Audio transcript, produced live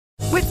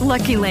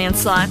Lucky Land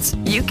Slots,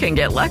 you can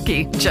get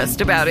lucky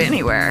just about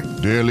anywhere.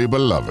 Dearly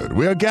beloved,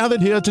 we are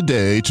gathered here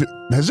today to...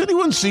 Has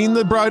anyone seen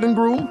the bride and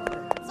groom?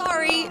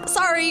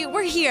 Sorry,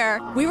 we're here.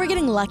 We were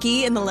getting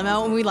lucky in the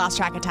limo and we lost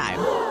track of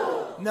time.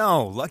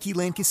 No, Lucky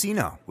Land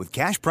Casino, with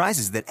cash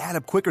prizes that add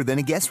up quicker than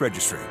a guest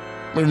registry.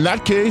 In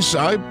that case,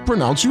 I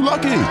pronounce you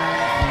lucky.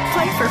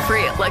 Play for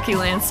free at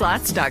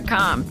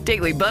LuckyLandSlots.com.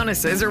 Daily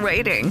bonuses are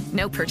waiting.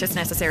 No purchase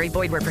necessary.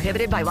 Void where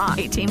prohibited by law.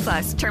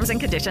 18+. Terms and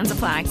conditions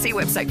apply. See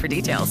website for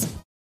details.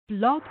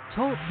 Blog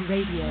Talk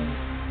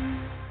Radio.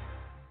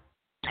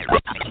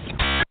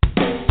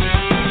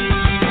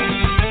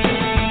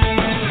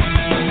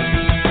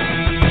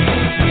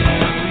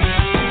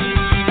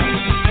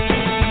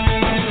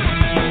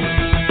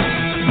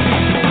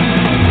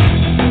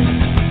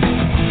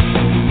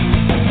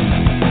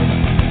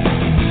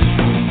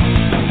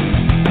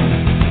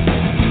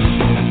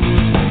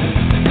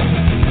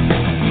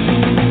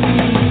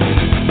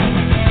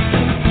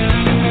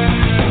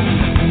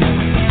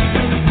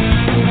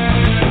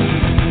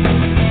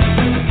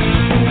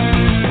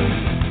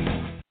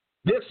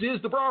 This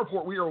is the Brown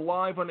Report. We are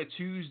live on a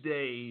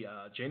Tuesday,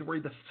 January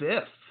the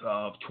 5th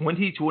of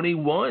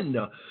 2021.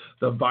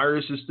 The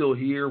virus is still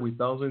here. We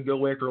thought it was going to go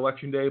away after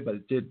Election Day, but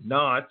it did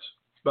not.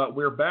 But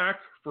we're back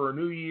for a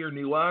new year,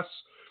 new us.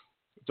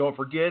 Don't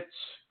forget,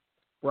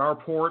 Brown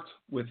Report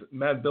with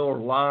Matt and Bill are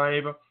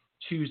live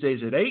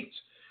Tuesdays at 8,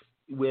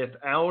 with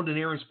Alan and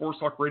Aaron Sports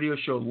Talk Radio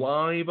Show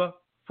live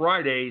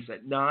Fridays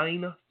at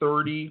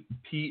 9:30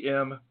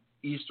 p.m.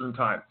 Eastern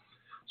Time.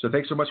 So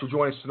thanks so much for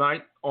joining us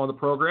tonight on the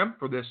program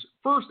for this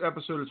first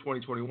episode of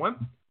 2021.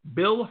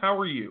 Bill, how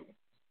are you?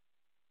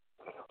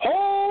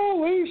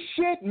 Holy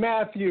shit,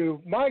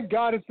 Matthew. My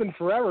God, it's been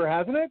forever,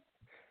 hasn't it?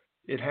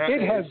 It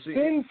has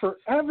been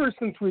forever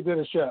since we did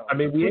a show. I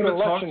mean, we haven't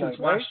talked since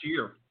last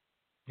year.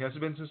 It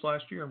hasn't been since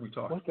last year we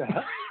talked. What the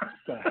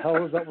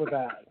hell is up with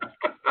that?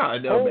 I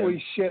know,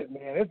 Holy shit,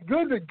 man. It's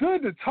good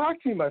to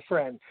talk to you, my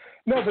friend.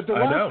 No, but the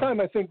last time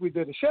I think we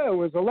did a show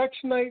was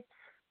election night,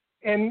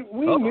 and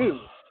we knew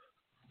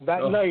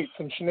that night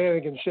some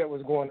shenanigan shit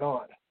was going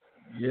on.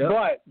 Yeah.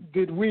 But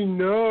did we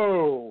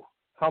know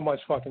how much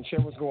fucking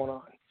shit was going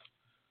on?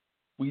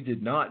 We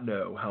did not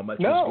know how much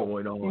was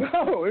going on.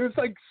 No, it was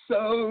like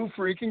so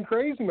freaking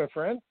crazy, my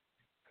friend.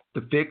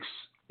 The fix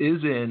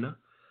is in.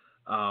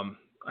 I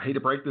hate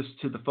to break this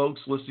to the folks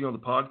listening on the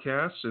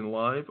podcast and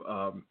live.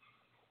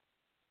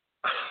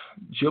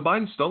 Joe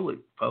Biden stole it,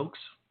 folks.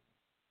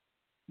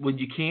 When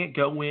you can't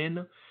go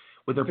in,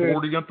 when they're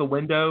boarding up the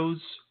windows,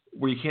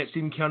 where you can't see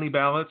them counting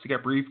ballots, you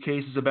got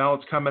briefcases of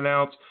ballots coming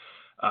out.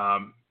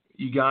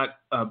 You got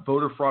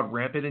voter fraud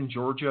rampant in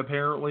Georgia,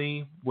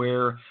 apparently,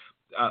 where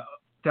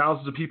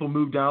thousands of people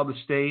moved out of the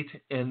state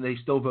and they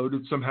still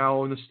voted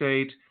somehow in the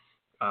state.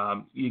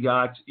 You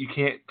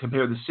can't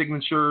compare the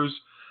signatures.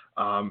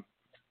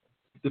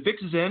 The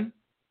fix is in,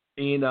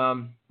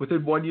 and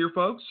within 1 year,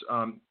 folks,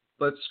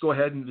 let's go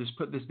ahead and just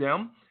put this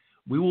down.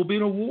 We will be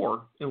in a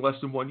war in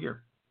less than 1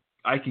 year.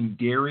 I can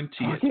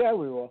guarantee it. Yeah,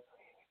 we will.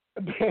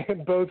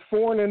 Both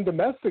foreign and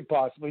domestic,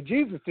 possibly.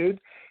 Jesus, dude,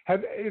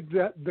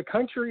 the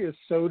country is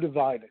so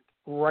divided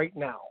right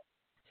now.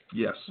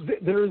 Yes.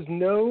 There's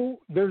no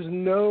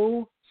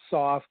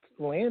soft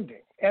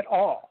landing at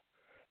all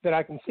that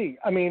I can see.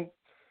 I mean,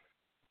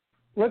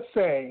 let's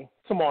say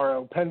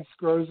tomorrow Pence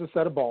grows a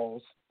set of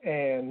balls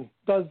and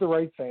does the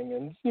right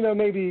thing, and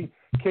maybe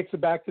kicks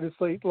it back to the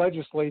state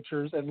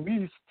legislatures at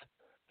least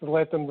to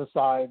let them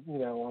decide,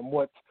 on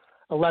what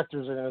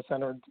electors are going to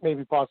send, or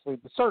maybe possibly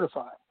to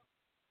certify.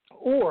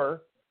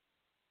 Or,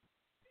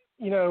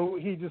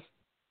 he just,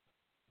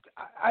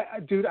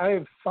 dude, I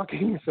am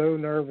fucking so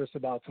nervous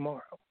about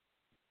tomorrow.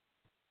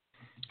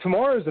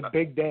 Tomorrow is a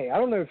big day. I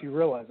don't know if you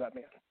realize that,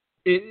 man.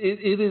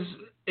 It is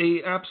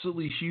a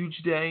absolutely huge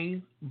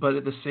day, but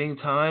at the same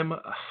time,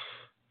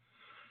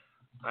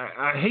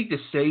 I hate to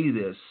say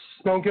this.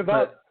 Don't give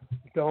up.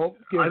 Don't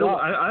give up.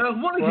 I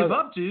don't want to give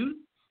up, dude.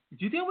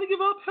 Do you think I want to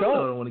give up? Hell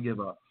no, I don't want to give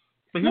up.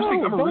 But here's the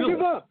thing, I'm a realist. Don't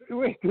give up.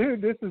 Wait,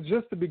 dude, this is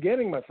just the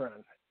beginning, my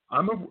friend.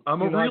 I'm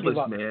a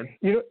realist, man.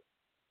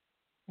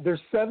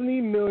 There's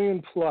 70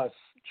 million plus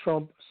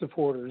Trump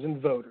supporters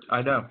and voters.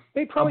 I know.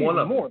 They probably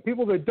even more.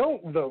 People that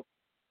don't vote.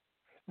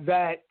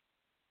 That,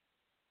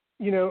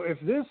 if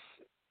this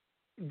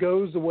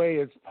goes the way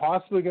it's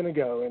possibly going to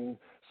go and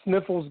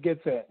Sniffles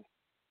gets in,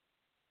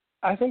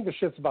 I think the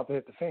shit's about to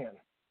hit the fan.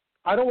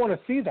 I don't want to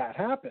see that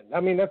happen. I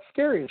mean, that's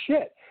scary as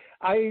shit.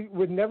 I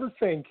would never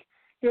think,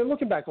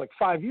 looking back like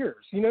 5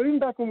 years, even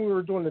back when we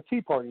were doing the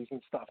tea parties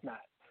and stuff,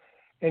 Matt,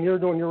 and you're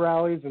doing your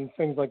rallies and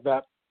things like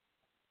that,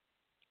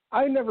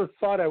 I never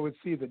thought I would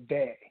see the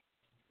day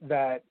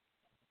that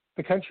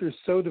the country is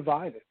so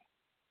divided.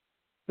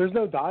 There's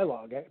no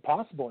dialogue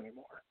possible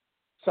anymore.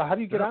 So how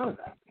do you get out of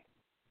that?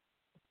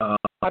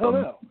 I don't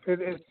know.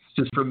 It's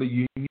just from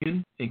the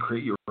union and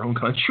create your own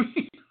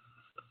country.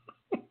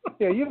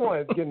 Yeah, you don't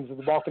want to get into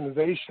the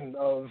balkanization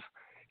of,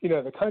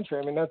 the country.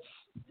 I mean,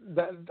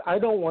 that. I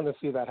don't want to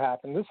see that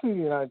happen. This is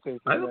the United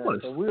States of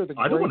America. We're the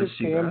greatest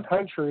damn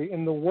country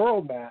in the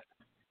world, Matt.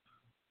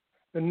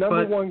 The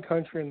number one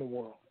country in the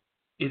world.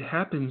 it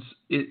happens.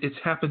 It's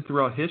happened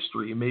throughout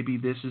history, and maybe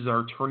this is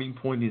our turning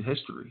point in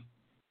history.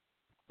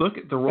 Look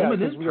at the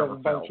Roman Empire. We have a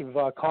bunch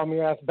of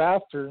commie-ass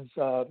bastards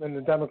in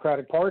the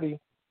Democratic Party,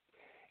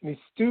 and these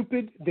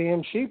stupid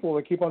damn sheeple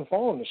that keep on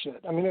following the shit.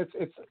 I mean,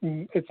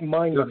 it's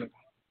mind-numbing.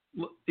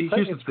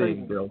 Here's the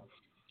thing, Bill.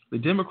 The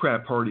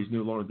Democrat Party is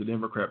no longer the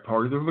Democrat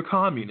Party. They're the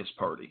Communist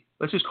Party.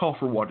 Let's just call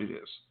for what it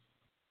is.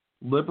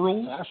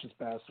 Liberals. Fascist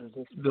bastards.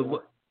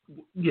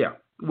 Yeah.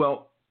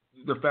 Well,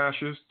 they're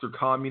fascist. They're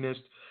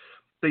communist.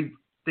 They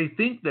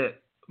think that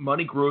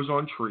money grows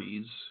on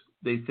trees.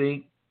 They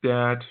think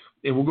that,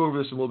 and we'll go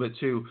over this a little bit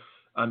too,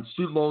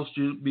 student loans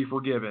should be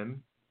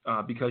forgiven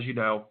because,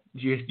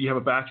 you have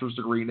a bachelor's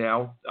degree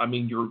now. I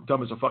mean, you're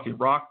dumb as a fucking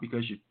rock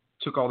because you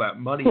took all that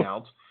money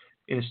out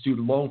in a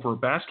student loan for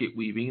basket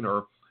weaving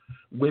or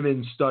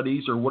women's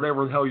studies or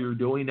whatever the hell you're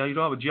doing. Now you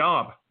don't have a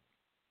job.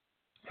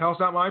 How's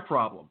that my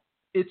problem?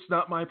 It's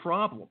not my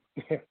problem.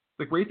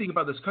 The great thing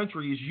about this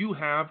country is you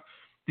have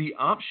the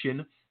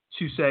option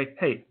to say,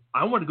 hey,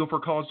 I want to go for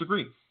a college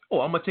degree.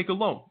 Oh, I'm going to take a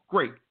loan.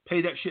 Great.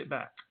 Pay that shit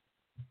back.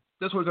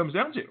 That's what it comes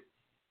down to.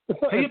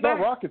 It's not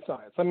rocket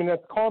science. I mean,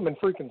 that's common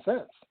freaking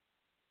sense.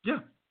 Yeah.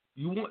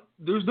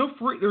 There's no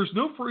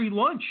free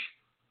lunch.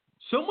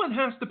 Someone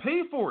has to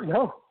pay for it.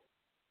 No.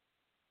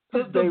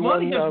 The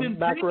money has been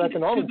paid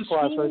macroeconomics to the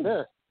class schools. right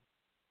there.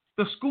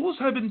 The schools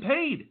have been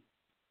paid.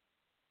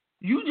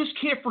 You just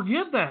can't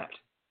forget that.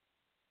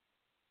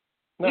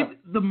 No.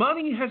 The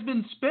money has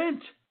been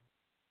spent.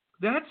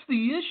 That's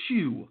the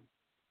issue.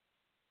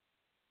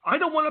 I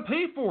don't want to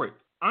pay for it.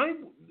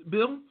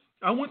 Bill,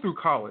 I went through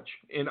college,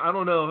 and I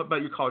don't know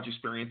about your college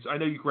experience. I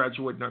know you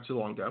graduated not too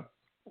long ago.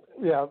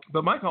 Yeah.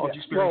 But my college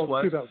experience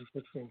was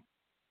 2016.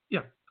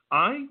 Yeah.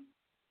 I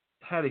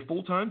had a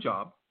full-time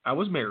job. I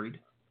was married.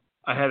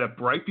 I had a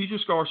bright future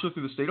scholarship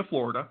through the state of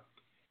Florida.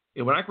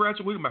 And when I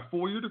graduated my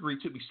 4-year degree,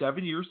 it took me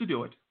 7 years to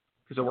do it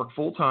because I worked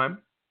full-time,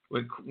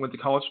 went to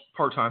college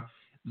part-time,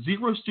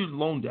 0 student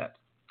loan debt.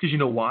 Because you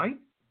know why?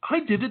 I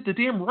did it the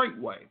damn right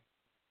way.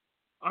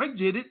 I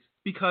did it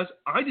because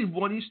I didn't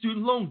want any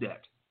student loan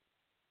debt.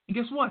 And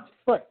guess what?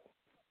 Right.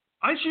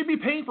 I should be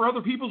paying for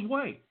other people's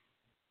way.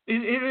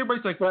 And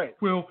everybody's like, right.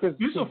 Well, this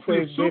will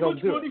free up so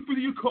much money for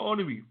the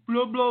economy.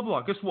 Blah, blah,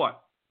 blah. Guess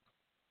what?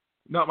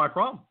 Not my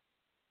problem.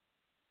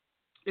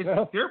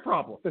 It's their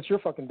problem. It's your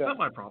fucking debt. Not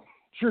my problem.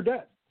 It's your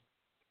debt.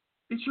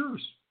 It's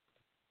yours.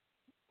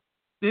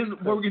 Then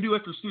what we're going to do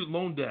after student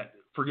loan debt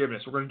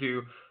forgiveness, we're going to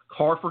do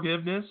car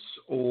forgiveness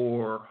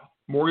or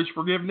mortgage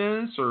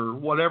forgiveness or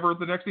whatever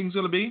the next thing's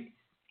going to be.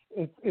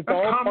 It's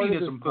all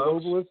communism, part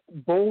of this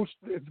globalist bullshit.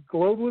 It's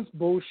globalist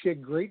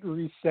bullshit, Great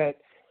Reset,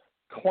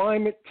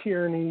 climate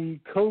tyranny,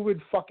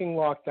 COVID fucking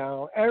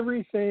lockdown.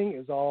 Everything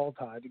is all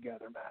tied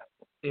together, Matt.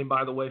 And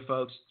by the way,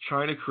 folks,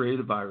 China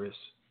created a virus.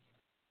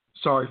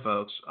 Sorry,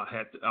 folks,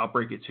 I'll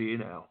break it to you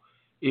now.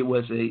 It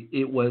was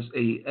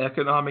a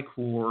economic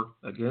war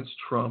against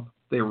Trump.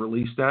 They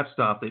released that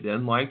stuff. They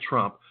didn't like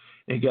Trump,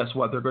 and guess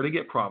what? They're going to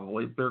get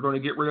they're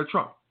going to get rid of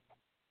Trump.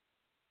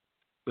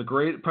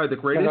 Probably the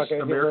greatest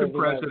American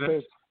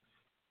president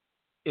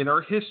in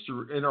our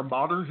history, in our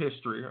modern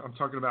history. I'm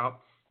talking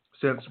about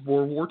since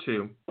World War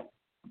II.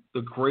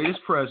 The greatest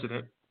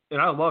president,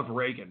 and I love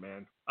Reagan,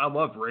 man. I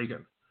love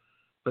Reagan.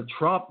 But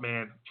Trump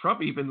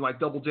even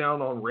doubled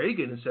down on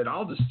Reagan and said,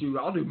 I'll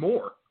do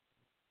more.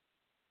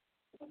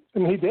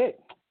 And he did.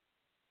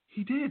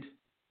 He did.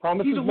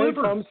 Promises made,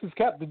 promises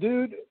kept. The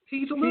dude,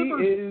 he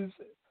delivered. He is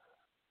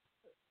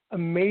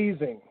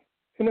amazing.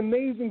 An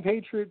amazing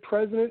patriot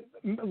president,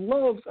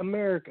 loves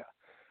America,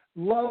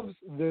 loves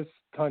this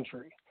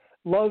country,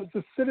 loves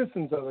the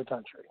citizens of the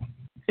country.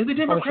 And the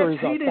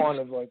Democrats hate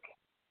it.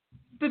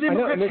 The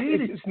Democrats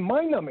hate it. It's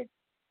mind-numbing.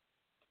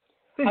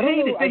 They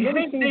hate it.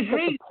 They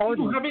hate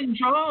people having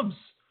jobs.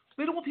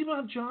 They don't want people to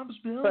have jobs,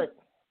 Bill. Right.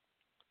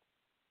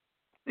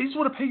 They just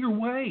want to pay your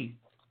way.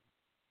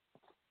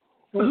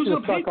 Well, but who's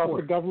going to pay for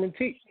it? The government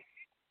teeth.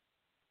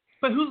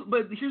 But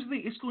here's the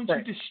thing. It's going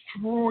to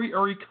destroy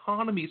our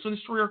economy. It's going to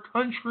destroy our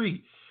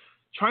country.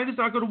 China's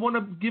not going to want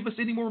to give us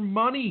any more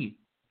money.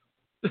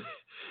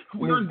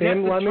 We're in debt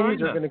to China. Are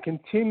going to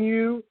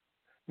continue.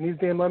 And these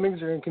damn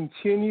lemmings are going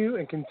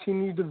to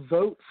continue to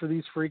vote for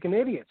these freaking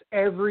idiots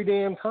every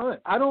damn time.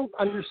 I don't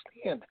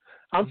understand.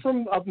 I'm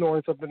from up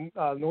north, up in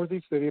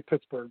northeast city of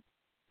Pittsburgh.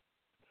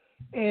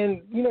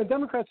 And,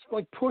 Democrats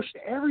pushed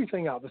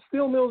everything out. The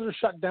steel mills are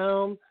shut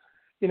down.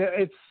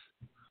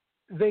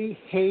 They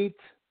hate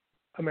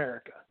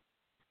America.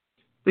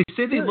 They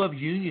say they love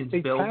unions,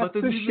 Bill, but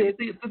then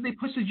they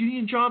pushed the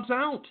union jobs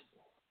out.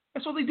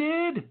 That's what they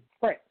did.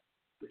 Right.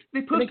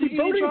 They pushed the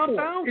union jobs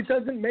out. It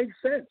doesn't make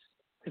sense.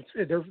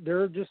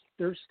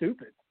 They're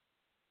stupid.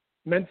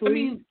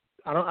 Mentally,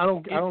 I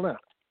don't know.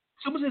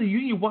 Someone's in a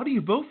union. Why do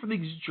you vote for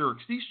these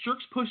jerks? These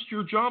jerks pushed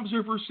your jobs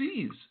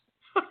overseas.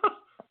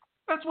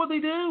 That's what they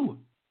do.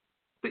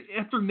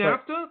 After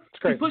NAFTA,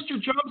 they pushed your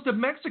jobs to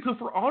Mexico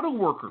for auto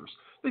workers.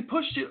 They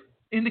pushed it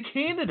into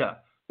Canada.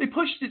 They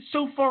pushed it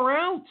so far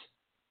out.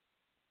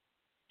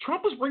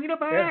 Trump was bringing it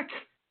back.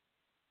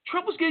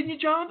 Trump was getting your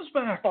jobs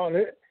back. Oh,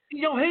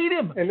 You don't hate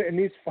him. And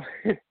he's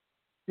fine.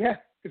 Yeah,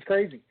 it's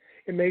crazy.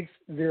 It makes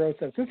zero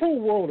sense. This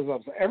whole world is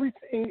upside.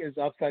 Everything is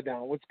upside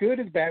down. What's good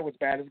is bad. What's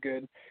bad is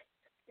good.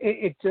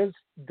 It just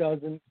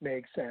doesn't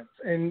make sense.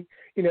 And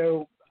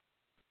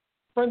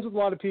friends with a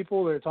lot of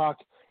people that talk,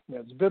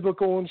 it's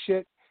biblical and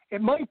shit.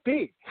 It might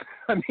be.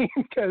 I mean,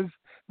 because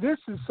this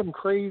is some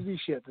crazy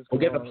shit that's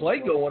going on. We'll get the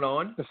plague going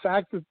on. The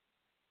fact that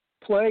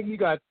plague, you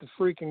got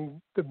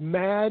the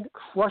mad,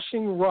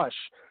 crushing rush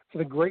for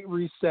the Great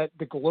Reset,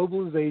 the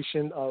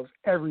globalization of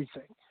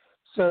everything.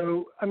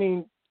 So, I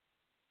mean,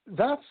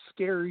 that's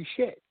scary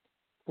shit.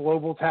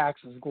 Global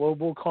taxes,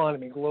 global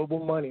economy,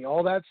 global money,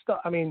 all that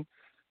stuff. I mean,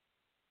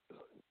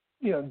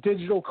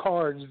 digital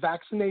cards,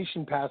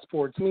 vaccination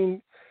passports. I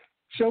mean,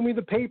 show me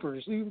the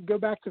papers. You go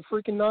back to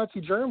freaking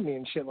Nazi Germany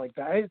and shit like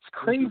that. It's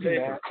crazy,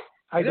 man.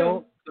 I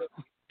don't.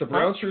 The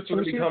brown shirts are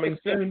going to be coming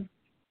soon.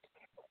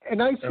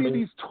 And I see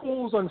these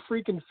tools on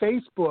freaking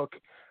Facebook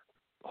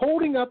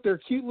holding up their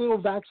cute little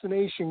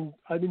vaccination,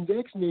 I've been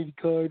vaccinated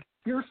card.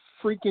 You're a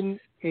freaking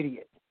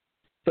idiot.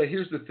 But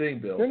here's the thing,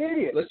 Bill. You're an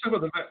idiot. Let's talk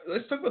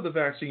about the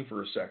vaccine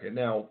for a second.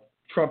 Now,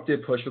 Trump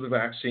did push for the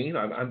vaccine.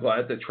 I'm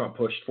glad that Trump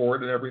pushed for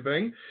it and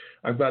everything.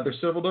 I'm glad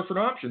there's several different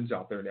options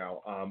out there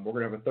now. We're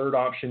going to have a third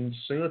option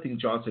soon. I think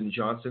Johnson &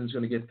 Johnson is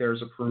going to get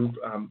theirs approved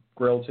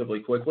relatively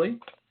quickly.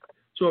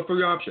 So we have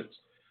three options.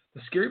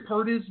 The scary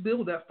part is,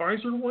 Bill, that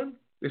Pfizer one,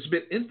 there's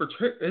been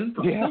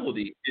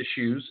infertility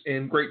issues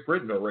in Great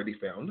Britain already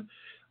found.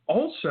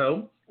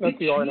 Also, that's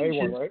the RNA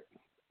one, right?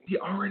 The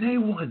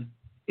RNA one.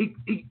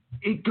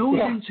 It goes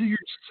into your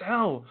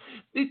cell.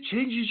 It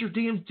changes your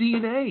damn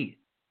DNA.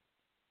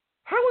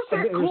 How is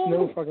that cool?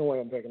 There's no fucking way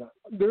I'm taking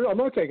that. I'm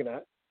not taking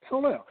that.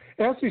 Hell no.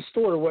 It has to be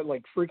stored at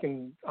like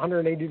freaking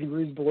 180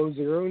 degrees below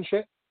zero and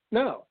shit?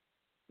 No.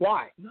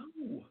 Why? No.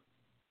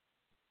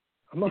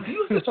 If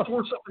you have to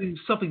store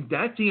something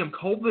that damn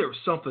cold, there's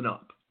something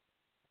up.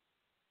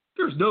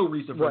 There's no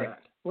reason for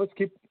that. Let's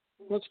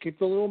keep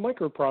the little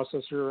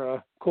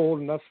microprocessor cold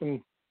enough,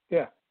 and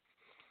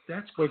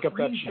that's wake crazy. Up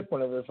that ship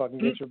whenever it fucking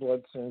gets your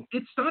blood soon.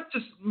 It's not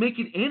just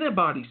making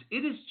antibodies;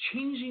 it is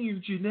changing your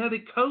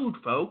genetic code,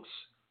 folks.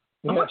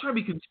 I'm not trying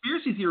to be a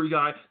conspiracy theory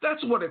guy.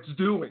 That's what it's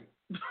doing.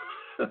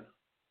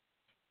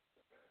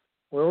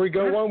 Where we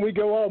go one, we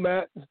go all,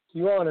 Matt.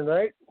 You on it,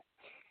 right?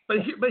 But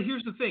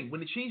here's the thing: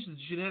 when it changes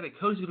the genetic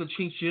code, it's going to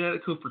change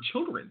genetic code for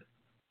children.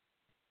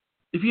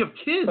 If you have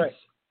kids. Right.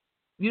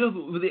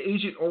 With the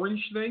Agent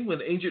Orange thing, when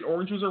Agent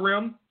Orange was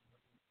around,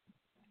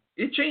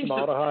 it changed.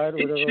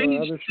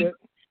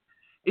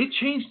 It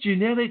changed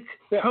genetic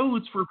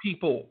codes for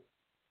people.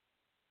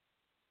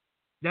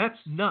 That's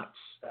nuts.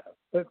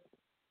 But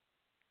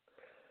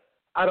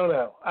I don't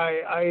know.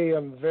 I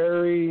am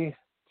very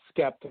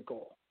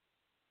skeptical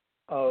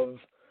of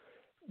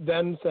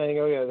them saying,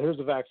 "Oh yeah, here's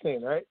the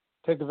vaccine, right?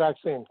 Take the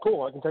vaccine.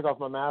 Cool. I can take off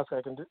my mask.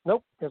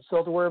 Nope. You still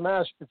have to wear a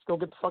mask. You can still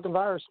get the fucking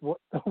virus.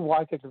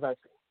 Why take the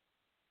vaccine?"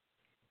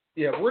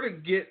 Yeah, we're going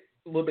to get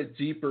a little bit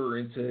deeper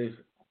into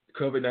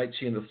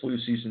COVID-19 and the flu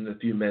season in a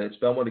few minutes,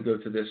 but I want to go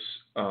to this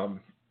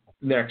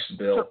next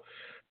bill. Sure.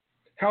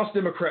 House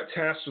Democrat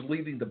tasked with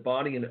leading the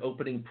body in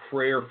opening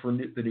prayer for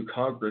the new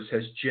Congress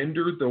has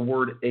gendered the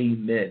word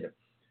amen.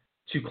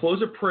 To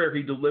close a prayer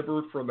he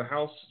delivered from the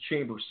House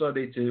chamber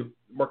Sunday to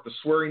mark the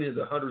swearing in of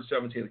the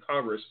 117th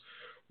Congress,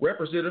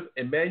 Representative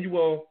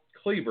Emanuel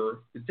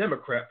Cleaver, the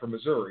Democrat from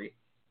Missouri,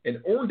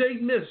 an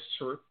ordained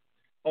minister,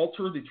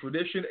 altered the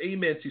tradition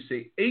amen to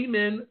say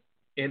amen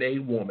and a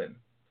woman.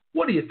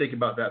 What do you think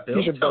about that, Bill?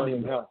 He should burn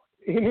in hell.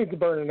 He needs to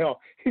burn in hell.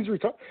 He's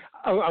retarded.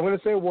 I'm going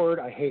to say a word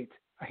I hate.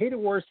 I hate it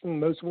worse than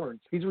most words.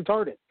 He's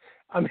retarded.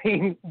 I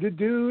mean, the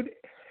dude,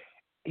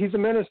 he's a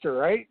minister,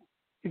 right?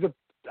 He's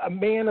a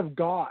man of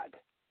God.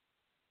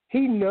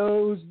 He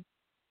knows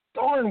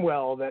darn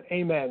well that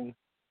amen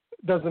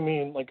doesn't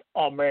mean like,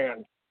 oh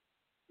man.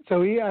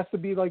 So he has to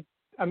be like,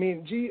 I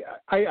mean,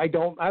 I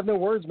have no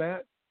words,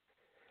 Matt.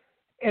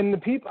 And the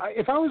people,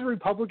 if I was a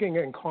Republican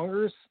in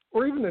Congress,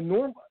 or even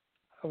normal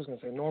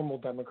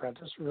Democrat,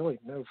 there's really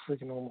no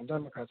freaking normal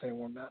Democrats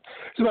anymore, Matt.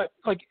 So, but,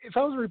 like, if I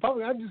was a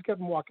Republican, I'd just get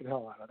them walking the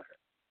hell out of there.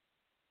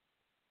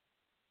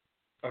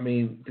 I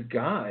mean, the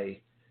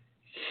guy,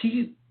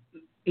 here's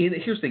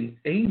the thing,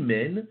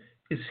 amen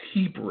is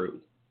Hebrew.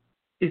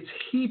 It's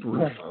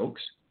Hebrew, right,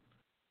 folks.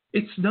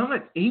 It's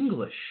not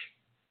English.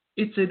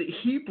 It's a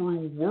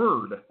Hebrew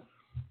word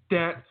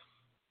that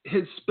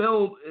has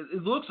spelled,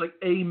 it looks like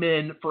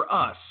amen for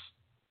us.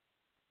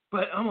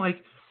 But I'm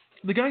like,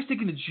 the guy's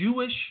taking a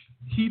Jewish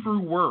Hebrew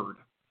word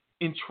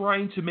and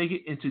trying to make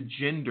it into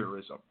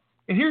genderism.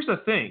 And here's the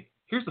thing.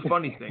 Here's the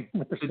funny thing.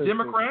 The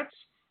Democrats,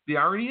 the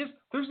irony is,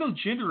 there's no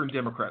gender in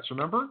Democrats,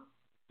 remember?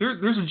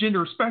 There's a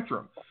gender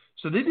spectrum.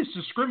 So they just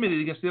discriminated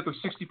against the other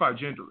 65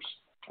 genders.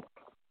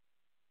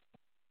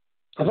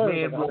 I thought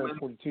it was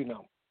 142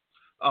 now.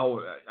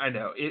 Oh, I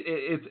know.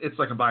 It's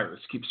like a virus.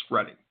 It keeps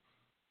spreading.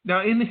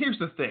 Now, and here's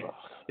the thing.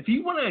 If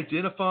you want to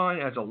identify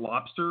as a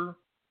lobster,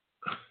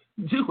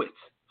 do it.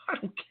 I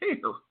don't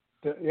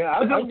care. Yeah,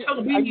 I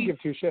can give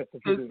two shits.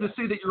 To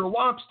say that you're a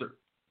lobster.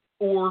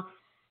 Or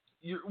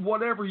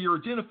whatever you're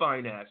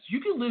identifying as.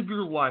 You can live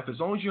your life as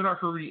long as you're not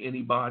hurting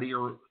anybody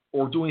or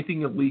doing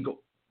anything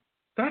illegal.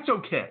 That's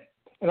okay.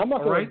 And I'm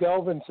not going to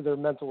delve into their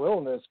mental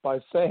illness by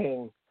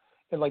saying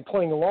and like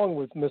playing along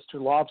with Mr.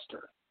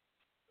 Lobster.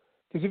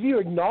 Because if you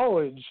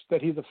acknowledge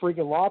that he's a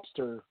freaking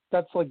lobster,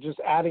 that's like just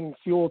adding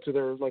fuel to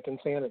their like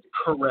insanity.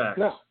 Correct.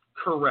 No.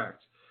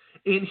 Correct.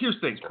 And here's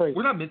the thing: crazy.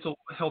 We're not mental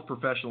health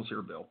professionals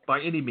here, Bill,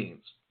 by any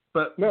means.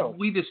 But no,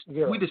 we just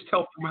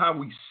tell from how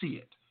we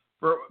see it,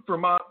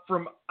 from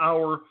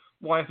our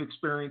life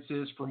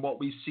experiences, from what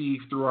we see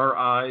through our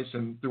eyes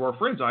and through our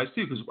friends' eyes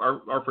too, because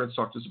our friends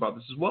talk to us about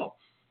this as well.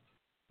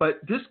 But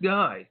this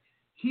guy,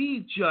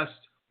 he just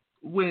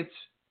went,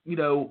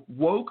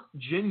 woke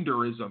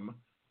genderism,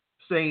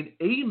 saying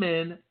a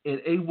men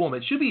and a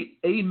woman. It should be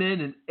a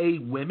men and a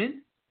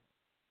women.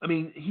 I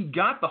mean, he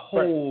got the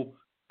whole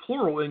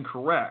plural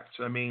incorrect.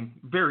 I mean,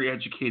 very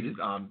educated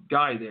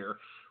guy there,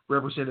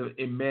 Representative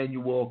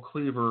Emanuel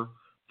Cleaver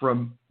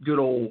from good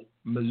old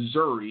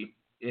Missouri,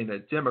 and a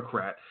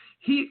Democrat.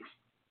 And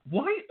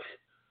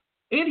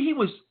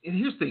here's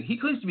the thing, he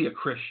claims to be a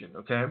Christian,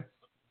 okay?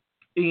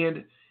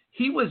 And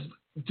he was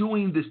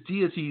doing this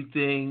deity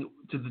thing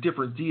to the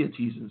different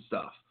deities and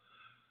stuff.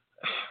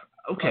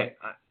 Okay.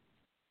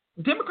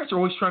 Democrats are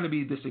always trying to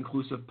be this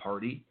inclusive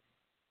party,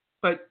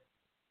 but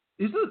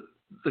isn't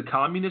the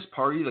Communist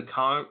Party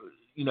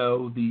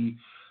the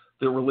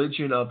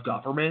religion of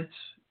government,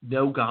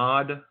 no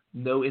God,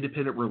 no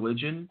independent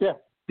religion? Yeah.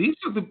 This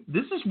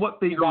is what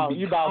they are becoming.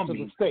 You bow to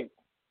the state.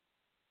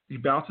 You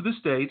bow to the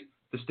state.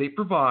 The state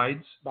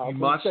provides.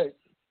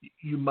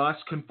 You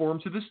must conform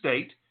to the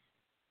state.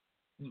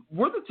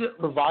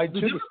 Provide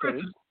to the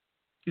state.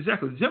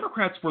 Exactly. The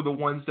Democrats were the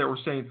ones that were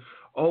saying,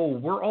 "Oh,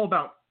 we're all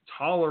about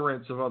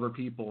tolerance of other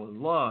people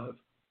and love."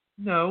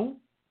 No,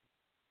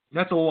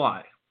 that's a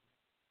lie.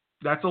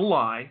 That's a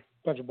lie.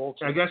 Bunch of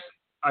bullshit.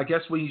 I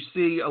guess when you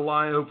see a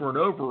lie over and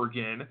over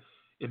again,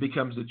 it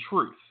becomes the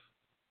truth.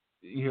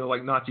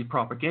 Like Nazi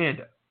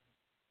propaganda.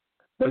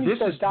 Then you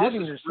start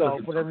doubting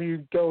yourself whenever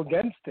you go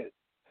against it.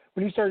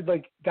 When you start oh,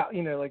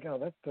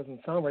 that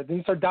doesn't sound right. Then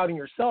you start doubting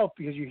yourself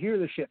because you hear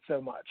the shit so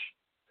much.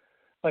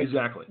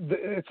 Exactly.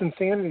 It's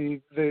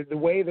insanity. The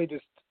way they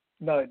just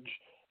nudge.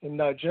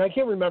 And I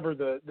can't remember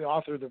the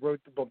author that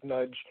wrote the book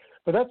Nudge,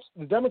 but that's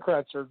the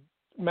Democrats are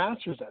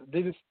masters at it.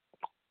 They just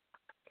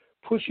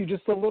push you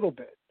just a little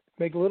bit,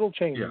 make little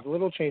changes.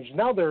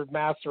 Now they're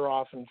master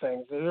off in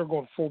things. They're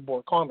going full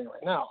bore commie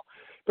right now.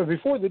 But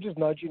before they just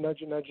nudge you,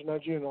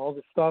 and all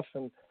this stuff,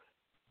 and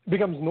it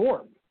becomes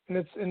norm.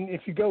 And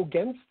if you go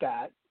against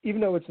that,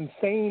 even though it's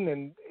insane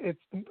and it's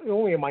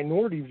only a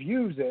minority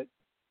views it,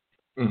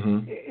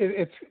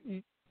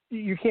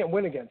 you can't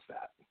win against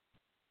that.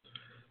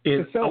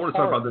 And I want to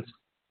talk about this.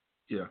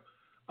 Yeah,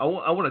 I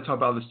want to talk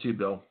about this too,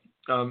 Bill.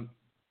 The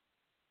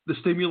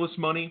stimulus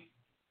money.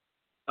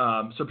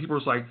 Some people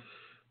are like,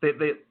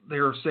 they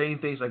are saying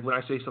things like, when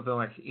I say something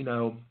like,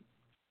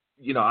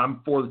 I'm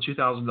for the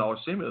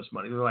 $2,000 stimulus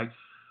money. They're like,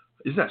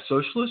 is that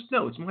socialist?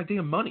 No, it's my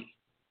damn money.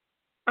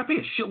 I pay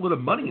a shitload of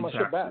money in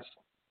taxes.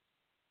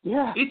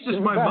 Yeah, it's just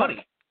my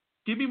money.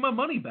 Give me my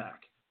money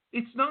back.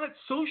 It's not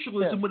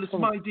socialism when it's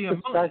my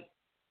damn money.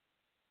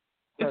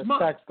 It's my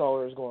tax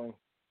dollars going.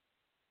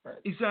 Right.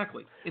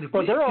 Exactly. And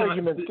but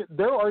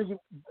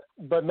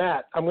but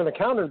Matt, I'm going to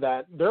counter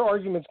that. Their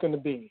argument's going to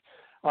be,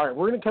 all right,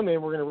 we're going to come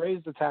in, we're going to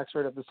raise the tax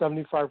rate up to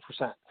 75%.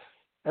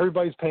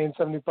 Everybody's paying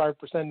 75%.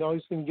 Now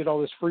he's going to get all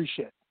this free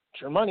shit.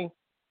 It's your money.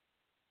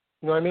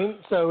 You know what I mean?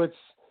 So it's.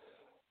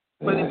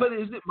 But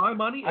is it my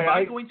money? Am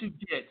I going to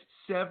get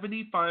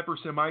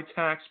 75% of my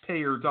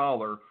taxpayer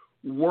dollar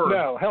worth?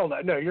 No, hell no.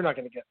 No, you're not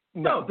going to get.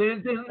 No,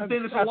 then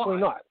it's a lie.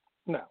 Absolutely not.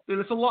 No. Then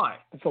it's a lie.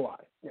 It's a lie.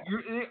 Yeah.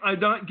 I'm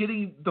not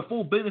getting the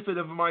full benefit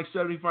of my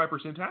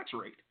 75% tax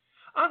rate.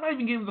 I'm not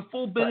even getting the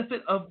full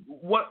benefit of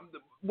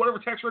whatever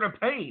tax rate I'm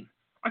paying.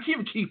 I can't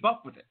even keep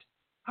up with it.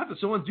 I have to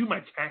someone do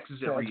my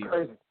taxes every year.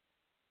 Crazy.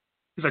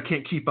 Because I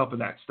can't keep up with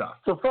that stuff.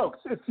 So, folks,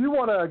 if you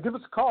want to give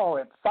us a call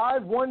at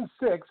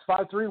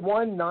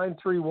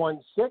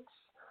 516-531-9316,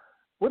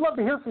 we'd love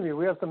to hear from you.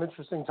 We have some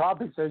interesting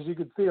topics, as you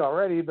can see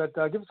already, but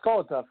give us a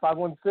call at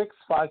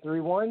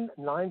 516-531-9316.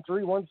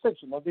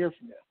 We'd love to hear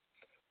from you.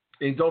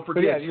 And don't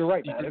forget, yeah, you're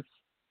right, man.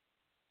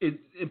 And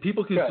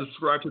people can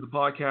subscribe to the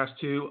podcast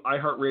too.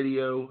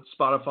 iHeartRadio,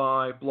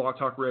 Spotify, Blog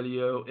Talk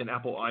Radio, and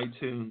Apple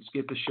iTunes.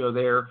 Get the show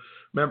there.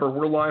 Remember,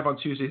 we're live on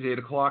Tuesdays at 8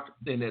 o'clock,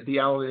 and the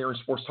Alan Aaron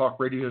Sports Talk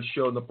Radio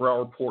show on the Brow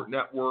Report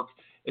Network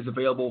is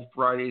available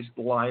Fridays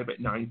live at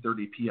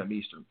 9:30 p.m.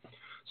 Eastern.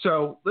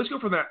 So let's go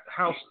from that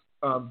House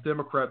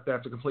Democrat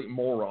that's a complete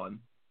moron,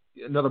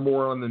 another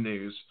moron in the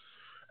news.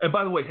 And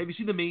by the way, have you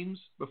seen the memes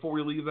before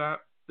we leave that?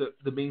 The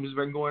memes have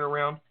been going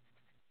around?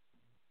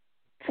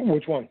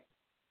 Which one?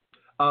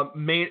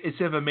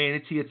 Instead of a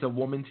manatee, it's a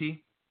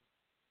woman-tee.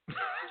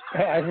 I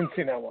haven't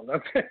seen that one.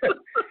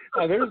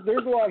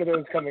 There's a lot of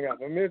those coming up.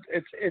 I mean,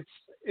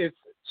 it's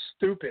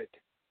stupid.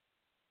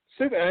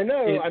 Stupid. I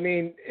know. I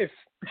mean, if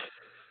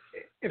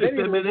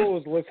any liberal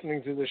is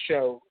listening to the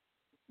show,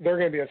 they're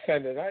going to be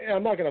offended.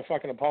 I'm not going to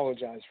fucking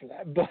apologize for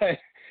that, but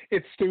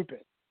it's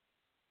stupid.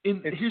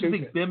 And here's the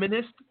thing,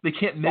 feminists, they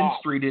can't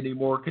menstruate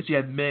anymore because you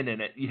had men in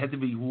it. You had to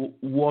be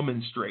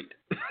woman straight.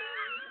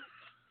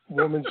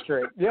 Woman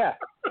straight. Yeah.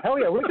 Hell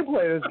yeah, we can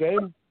play this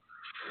game.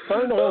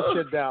 Burn the whole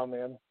shit down,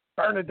 man.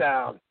 Burn it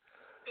down.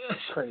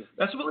 Crazy.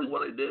 That's what they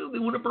want to do. They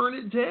want to burn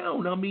it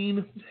down. I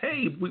mean,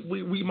 hey,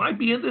 we might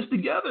be in this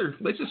together.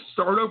 Let's just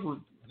start over.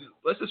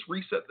 Let's just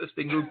reset this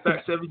thing, go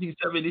back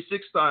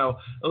 1776 style,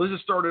 and let's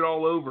just start it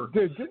all over.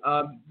 Dude,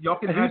 y'all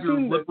can have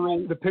your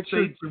liberal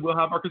states, and we'll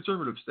have our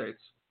conservative states.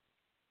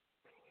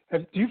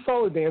 Do you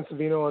follow Dan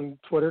Savino on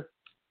Twitter?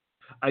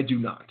 I do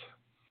not.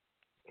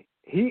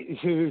 He's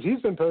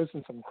been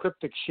posting some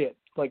cryptic shit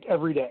like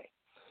every day.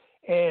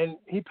 And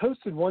he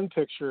posted one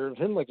picture of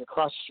him like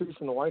across the street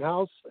from the White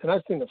House, and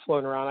I've seen it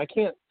floating around.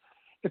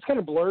 It's kind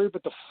of blurry,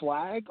 but the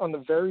flag on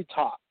the very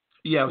top.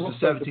 Yeah, it was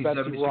the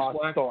 1776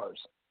 flag. Stars.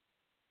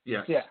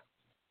 Yes. Yeah.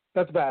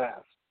 That's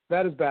badass.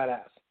 That is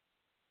badass.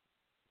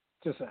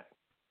 Just saying.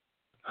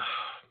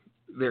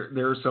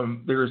 There's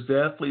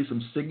definitely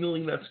some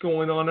signaling that's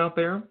going on out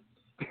there,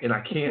 and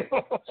I can't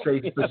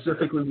say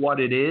specifically what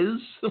it is,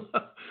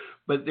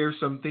 but there's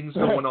some things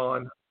going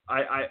on.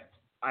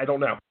 I don't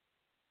know.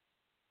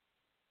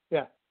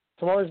 Yeah,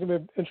 tomorrow's gonna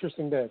be an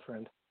interesting day,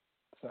 friend.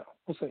 So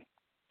we'll see.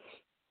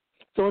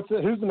 So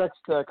who's the next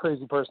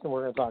crazy person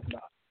we're gonna talk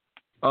about?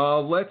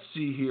 Let's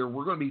see here.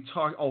 We're going to be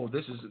talking. Oh,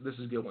 this is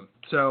a good one.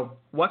 So,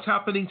 what's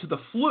happening to the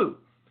flu?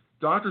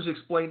 Doctors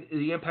explain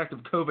the impact of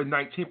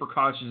COVID-19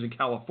 precautions in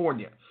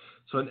California.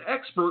 So, an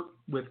expert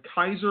with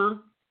Kaiser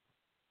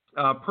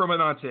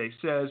Permanente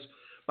says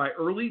by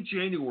early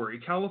January,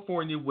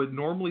 California would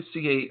normally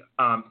see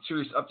a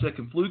serious uptick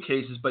in flu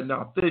cases, but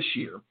not this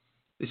year.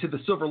 They said the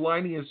silver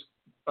lining is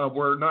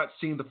we're not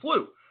seeing the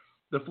flu.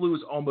 The flu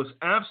is almost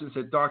absent,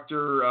 said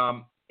Dr.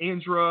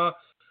 Andra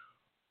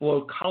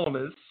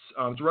Blokalanis,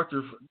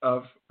 Director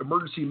of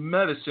Emergency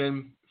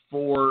Medicine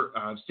for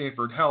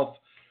Stanford Health.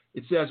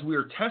 It says we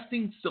are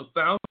testing still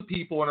thousands of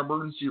people in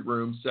emergency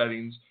room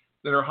settings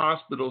that are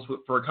hospitals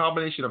for a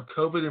combination of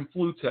COVID and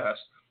flu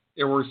tests,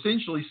 and we're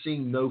essentially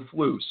seeing no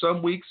flu.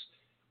 Some weeks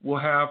we'll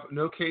have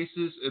no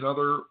cases, and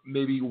other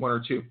maybe one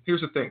or two.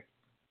 Here's the thing.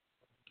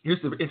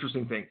 Here's the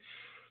interesting thing.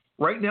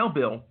 Right now,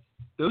 Bill,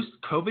 those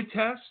COVID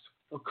tests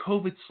are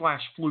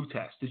COVID/flu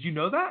tests. Did you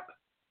know that?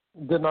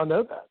 Did not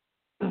know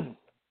that.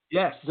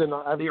 Yes, they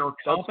are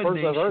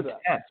combination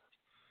tests.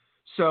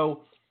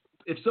 So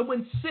if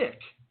someone's sick,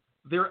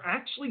 they're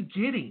actually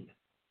getting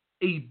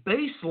a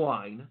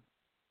baseline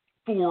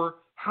for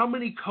how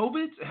many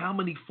COVIDs and how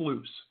many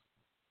flus.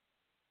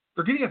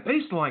 They're getting a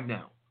baseline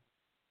now.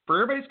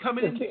 For everybody's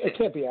coming in sick. It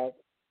can't be out.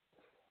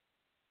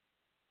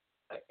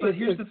 But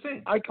here's the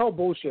thing. I call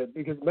bullshit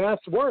because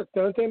masks work,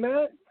 don't they,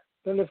 Matt?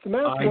 Then if the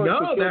mask works, I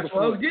know, that's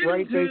what I was getting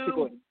right, to.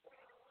 basically.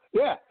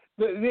 Yeah.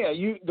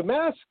 The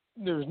mask,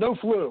 there's no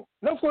flu.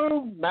 No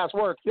flu, mask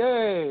work.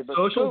 Yay. But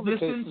social COVID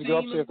distancing. Cases go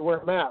up, so you have to wear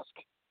a mask.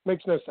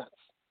 Makes no sense.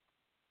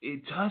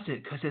 It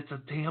doesn't, because it's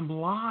a damn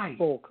lie.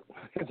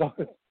 It's a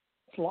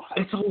lie.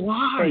 It's a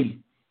lie. Right.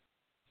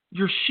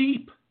 You're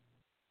sheep.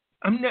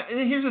 And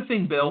here's the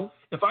thing, Bill.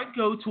 If I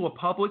go to a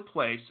public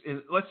place,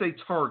 let's say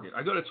Target.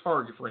 I go to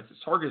Target, for instance.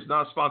 Target is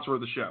not a sponsor of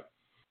the show.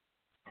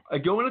 I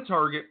go into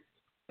Target,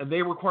 and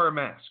they require a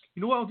mask.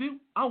 You know what I'll do?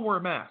 I'll wear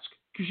a mask.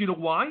 Because you know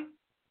why?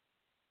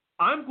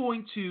 I'm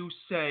going to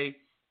say,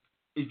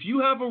 if you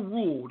have a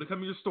rule to come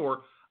to your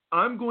store,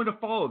 I'm going to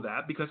follow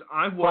that because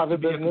I want to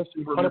be a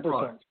consumer of your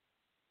product.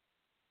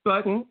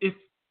 But if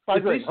they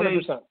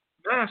say 100%.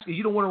 Mask and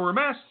you don't want to wear a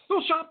mask,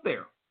 they'll shop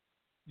there.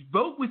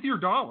 Vote with your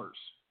dollars.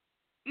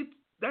 It's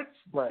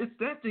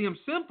that damn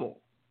simple.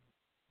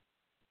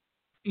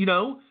 You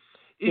know,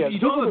 if you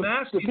don't have a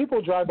mask,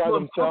 people drive by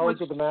themselves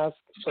with a mask.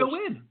 Just go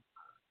in.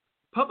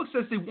 Publix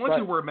says they want you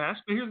to wear a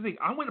mask, but here's the thing.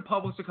 I went to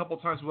Publix a couple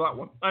of times without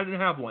one. I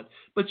didn't have one.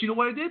 But you know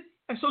what I did?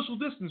 I social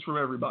distance from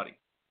everybody.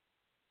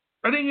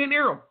 I didn't get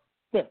near them.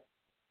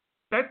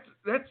 Yeah.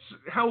 That's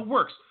how it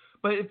works.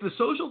 But if the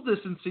social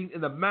distancing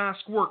and the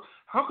mask work,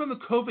 how come the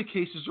COVID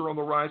cases are on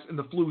the rise and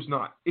the flu's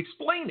not?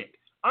 Explain it.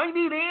 I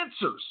need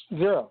answers.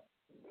 Zero.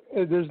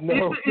 There's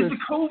no. Is the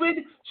COVID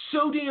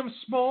so damn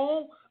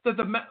small that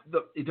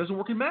it doesn't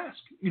work in mask?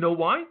 You know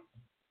why?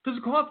 Because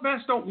the cloth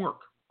masks don't work.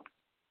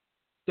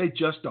 They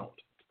just don't.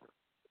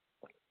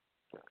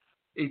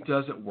 It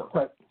doesn't work.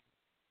 Right.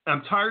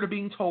 I'm tired of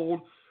being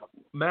told,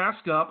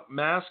 mask up,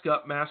 mask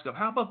up, mask up.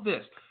 How about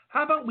this?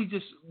 How about we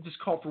just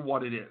call it for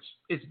what it is?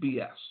 It's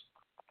BS.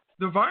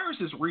 The virus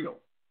is real.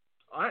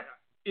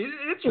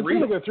 It's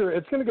real.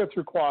 It's going to go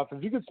through cloth.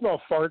 If you can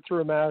smell fart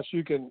through a mask,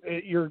 you're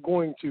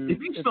going to. If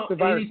you smell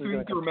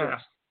anything through a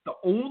mask, the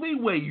only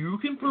way you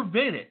can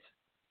prevent it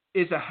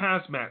is a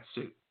hazmat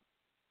suit.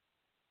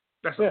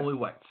 That's the only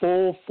way.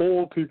 Full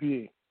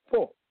PPE.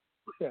 Full.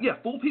 Yeah,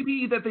 full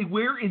PPE that they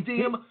wear in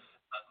damn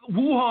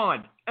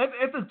Wuhan at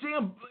the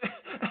damn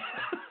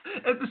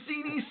at the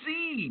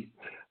CDC.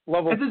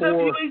 Level at the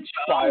 4 WHO.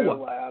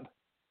 Biolab.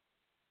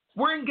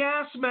 Wearing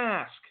gas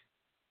mask.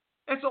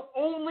 That's the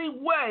only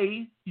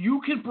way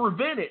you can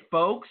prevent it,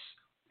 folks.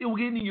 It will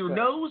get in your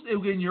nose, it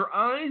will get in your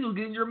eyes, it will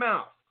get in your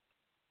mouth.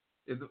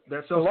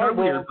 That sounds kind of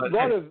weird. But a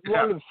lot of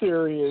the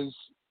theory is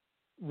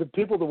the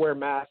people that wear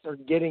masks are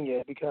getting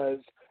it because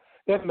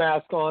they have a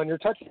mask on. You're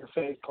touching your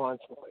face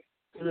constantly.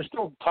 You're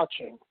still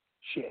touching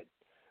shit.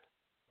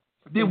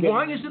 Then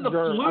why isn't the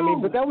flu? I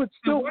mean, but that would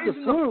still the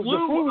flu. The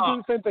flu would do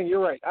the same thing.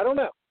 You're right. I don't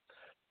know.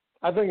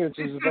 I think it's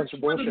just a bunch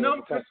of bullshit.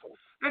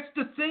 That's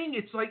the thing.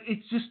 It's like it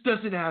just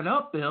doesn't add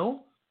up,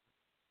 Bill.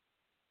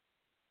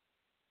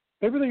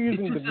 Maybe they're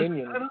using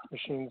Dominion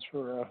machines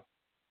for.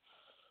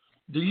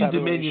 They're using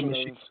Dominion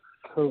machines.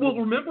 Well,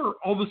 remember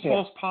all the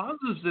false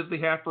positives that they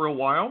had for a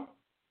while?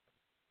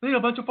 They had a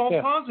bunch of false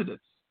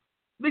positives.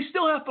 They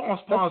still have false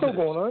positives. That's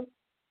still going on.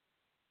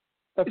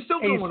 That's it's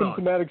still going on.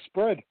 Asymptomatic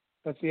spread.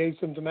 That's the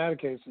asymptomatic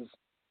cases.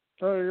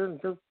 Oh,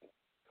 you're...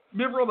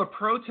 Remember all the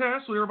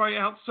protests with everybody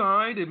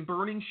outside and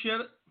burning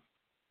shit?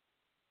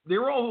 They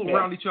were all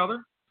around each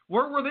other.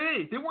 Where were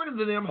they? They weren't in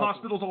the damn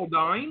hospitals all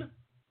dying.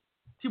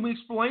 Can we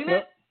explain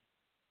it?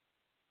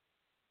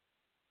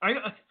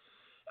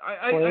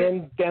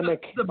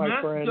 Pandemic, the my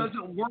math friend.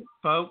 doesn't work,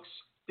 folks.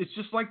 It's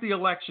just like the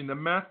election. The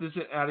math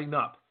isn't adding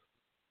up.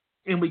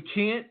 And we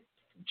can't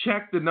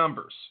check the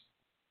numbers.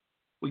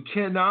 We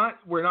cannot.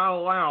 We're not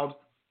allowed.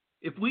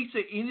 If we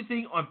say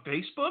anything on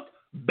Facebook,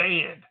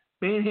 banned.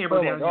 Ban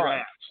hammer down your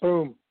ass.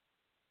 Boom.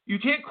 You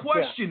can't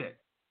question it.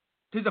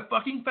 Because the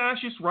fucking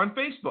fascists run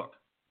Facebook.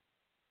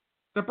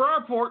 The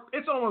Brown Report,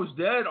 it's almost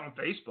dead on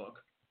Facebook.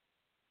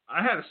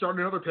 I had to start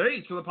another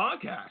page for the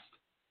podcast.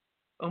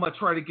 I'm going to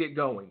try to get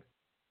going.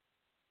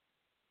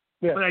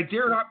 Yeah. But I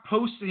dare not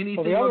post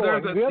anything on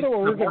there that the other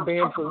one we're getting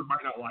banned for.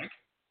 Might not like.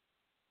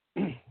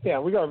 Yeah,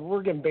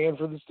 we're getting banned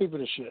for the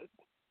stupidest shit.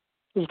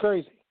 It was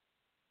crazy.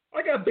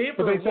 I got banned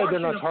but for they said they're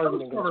not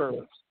targeting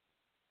conservatives.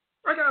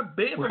 I got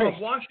banned from a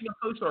Washington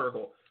Post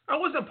article. I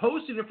wasn't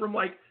posting it from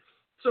like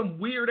some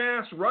weird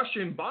ass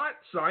Russian bot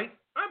site.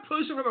 I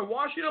posted from the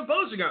Washington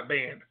Post and got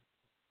banned.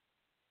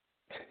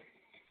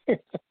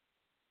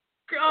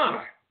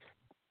 God.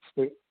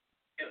 Sweet.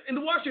 And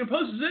the Washington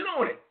Post is in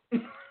on it.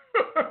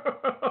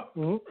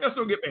 I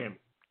still get banned.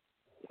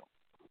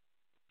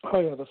 Oh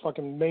yeah, the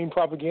fucking main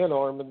propaganda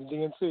arm of the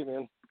DNC,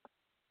 man.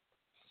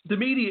 The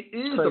media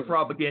is the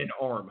propaganda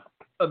arm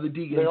of the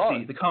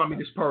DNC, the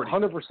Communist Party.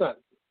 100%.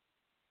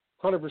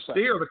 100%.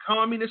 They are the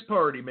Communist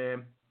Party,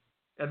 man.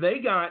 And they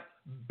got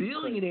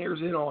billionaires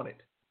in on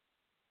it.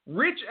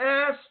 Rich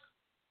ass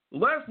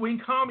left-wing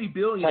commie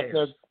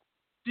billionaires.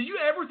 Did you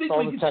ever think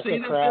we could say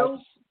that,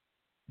 Bill?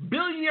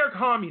 Billionaire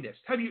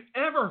communists. Have you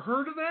ever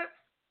heard of that?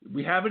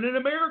 We have it in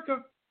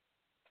America.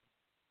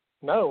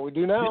 No, we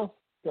do now.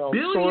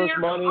 Billionaire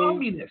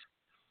communists.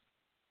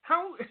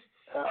 How in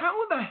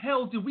the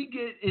hell did we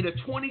get into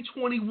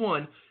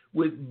 2021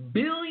 with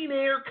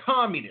billionaire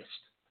communists?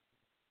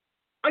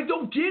 I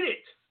don't get it.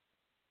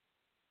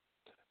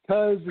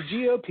 Because the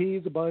GOP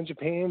is a bunch of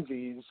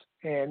pansies,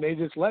 and they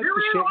just let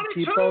the shit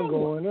keep on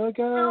going.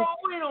 Okay. They're all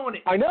in on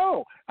it. I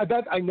know,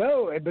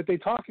 but they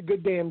talk a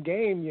good damn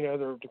game. You know,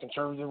 they're the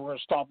conservatives. We're going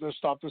to stop this,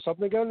 up.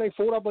 And they go and they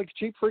fold up like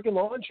cheap freaking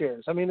lawn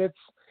chairs. I mean, it's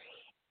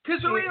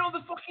because they're in on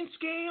the fucking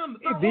scam.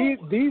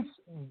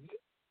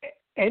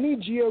 Any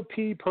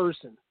GOP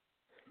person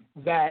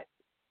that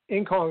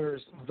in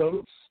Congress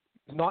votes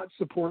not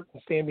support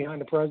and stand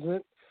behind the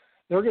president,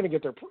 they're going to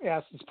get their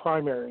asses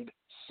primaried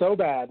so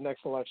bad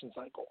next election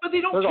cycle. But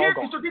they don't care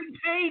because they're getting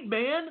paid,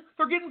 man.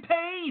 They're getting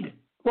paid.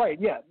 Right,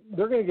 yeah.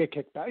 They're going to get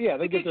kicked back. Yeah,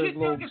 they get their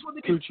little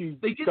coochie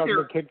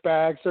government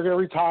kickbacks. They're going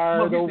to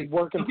retire. They'll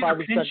work in the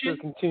private sector,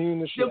 continuing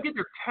the shit. They'll get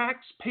their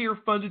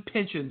taxpayer-funded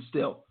pension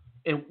still.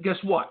 And guess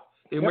what?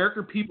 The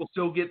American people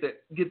still get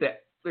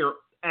their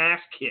ass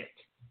kicked.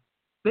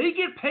 They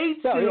get paid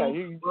still. Yeah,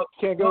 you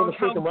can't go to the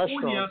freaking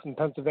restaurants in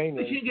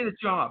Pennsylvania. They can't get a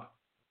job.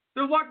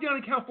 They're locked down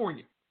in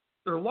California.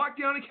 They're locked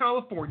down in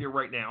California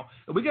right now,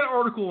 and we got an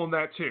article on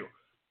that too.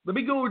 Let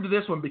me go into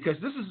this one because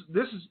this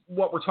is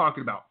what we're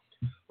talking about.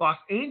 Los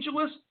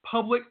Angeles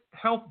public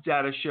health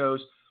data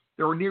shows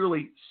there were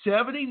nearly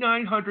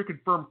 7,900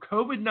 confirmed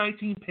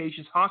COVID-19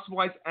 patients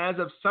hospitalized as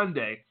of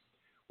Sunday,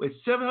 with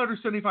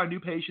 775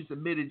 new patients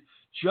admitted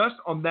just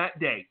on that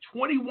day.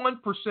 21%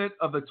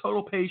 of the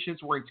total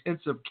patients were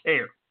intensive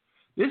care.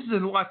 This is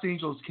in Los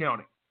Angeles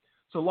County.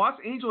 So Los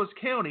Angeles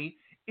County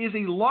is a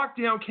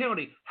lockdown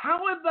county.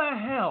 How in the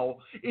hell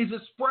is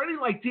it spreading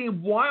like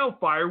damn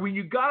wildfire when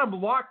you got them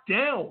locked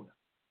down?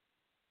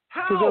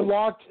 How? Because they're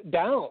locked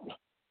down.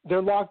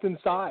 They're locked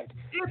inside.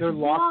 They're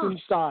locked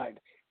inside.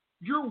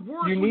 You're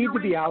worse. You need to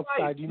be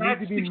outside. You need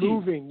to be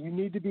moving. You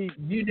need to be.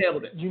 You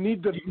nailed it. You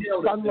need the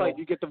sunlight.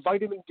 You get the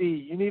vitamin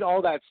D. You need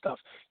all that stuff.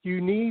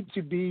 You need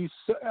to be.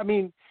 I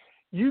mean,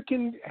 you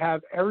can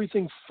have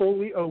everything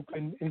fully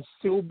open and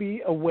still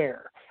be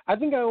aware. I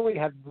think I only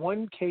had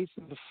one case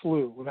of the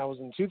flu when I was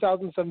in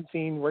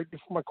 2017, right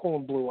before my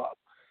colon blew up,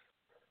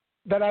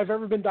 that I've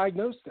ever been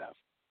diagnosed of.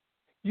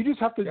 You just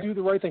have to do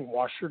the right thing.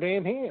 Wash your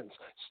damn hands.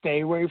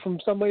 Stay away from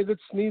somebody that's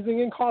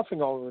sneezing and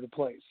coughing all over the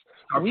place.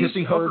 Stop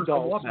kissing hookers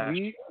on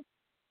Wabash.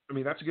 I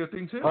mean, that's a good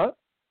thing too. Huh?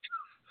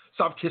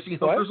 Stop kissing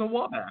hookers on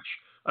Wabash.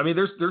 I mean,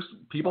 there's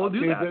people who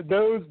do that.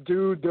 Those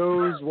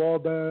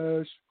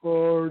Wabash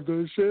are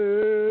the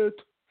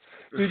shit.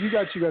 Dude, you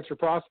got your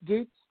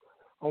prostitutes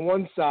on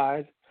one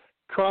side.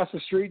 Across the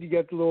street, you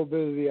get a little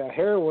bit of the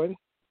heroin.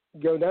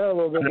 Go down a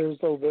little bit, there's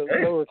a little bit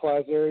lower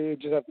class area. You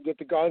just have to get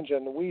the ganja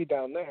and the weed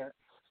down there.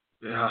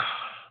 Yeah.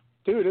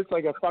 Dude, it's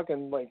like a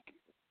fucking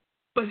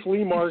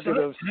flea market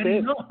of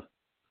sin.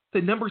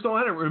 The numbers don't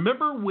add up.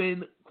 Remember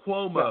when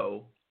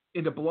Cuomo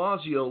and de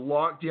Blasio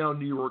locked down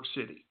New York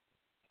City?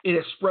 And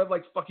it spread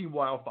like fucking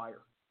wildfire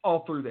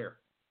all through there.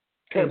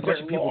 And a bunch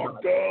of people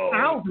died.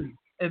 Thousands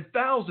and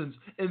thousands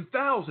and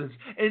thousands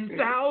and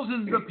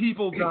thousands of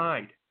people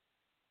died.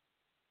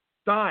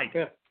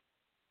 Yeah.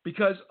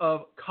 Because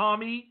of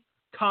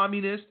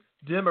communist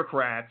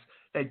Democrats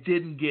that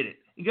didn't get it.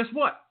 And guess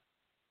what?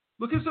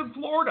 Look at us in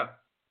Florida.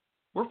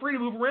 We're free to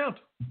move around.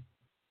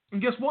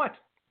 And guess what?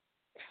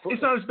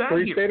 It's not as bad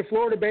Free here. state of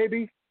Florida,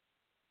 baby.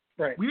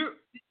 Right.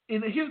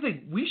 And here's the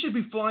thing. We should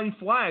be flying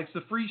flags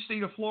the free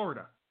state of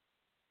Florida.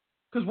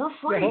 Because we're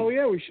free. Oh,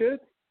 yeah, we should.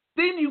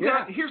 Then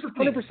here's the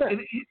thing. 100%.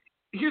 And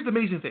here's the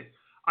amazing thing.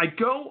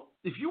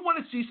 If you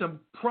want to see some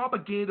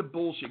propaganda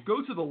bullshit,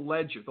 go to the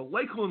Ledger, the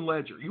Lakeland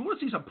Ledger. You want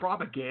to see some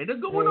propaganda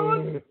going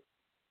on?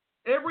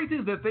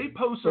 Everything that they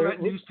post on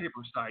that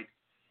newspaper site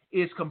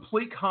is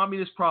complete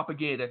communist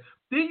propaganda.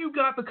 Then you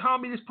got the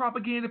communist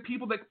propaganda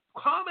people that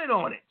comment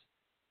on it,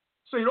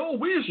 saying, "Oh,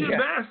 we should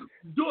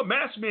do a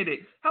mask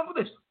mandate." How about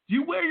this?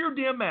 You wear your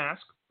damn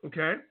mask,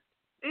 okay?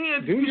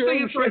 And you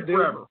stay inside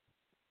forever.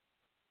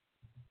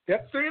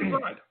 Yep. Stay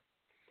inside.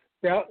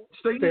 Yeah.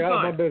 Stay inside. Out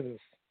of my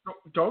business.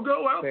 Don't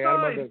go outside. Stay out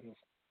of my business.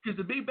 Because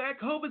the big bad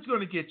COVID's going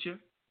to get you.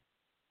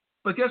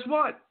 But guess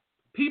what?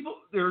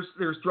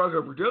 There's drug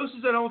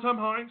overdoses at all-time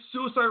highs.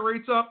 Suicide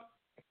rates up.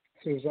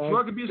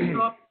 Drug abuse is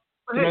up.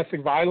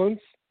 Domestic violence.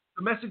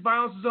 Domestic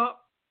violence is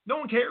up. No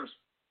one cares.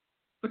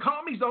 The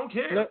commies don't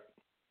care. Yep.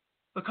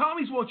 The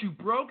commies want you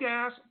broke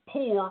ass,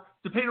 poor,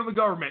 dependent on the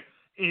government,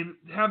 and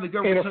have the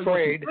government and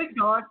afraid. Thank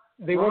God.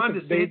 They need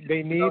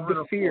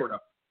the fear.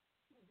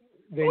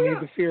 They need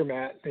the fear,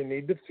 Matt. They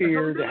need the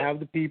fear to have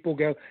the people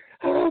go,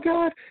 "Oh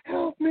God,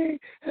 help me,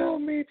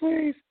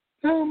 please,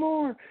 no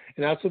more."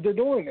 And that's what they're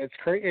doing. It's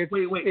crazy.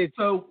 Wait.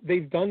 So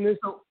they've done this.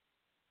 So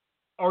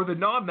are the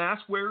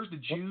non-mask wearers the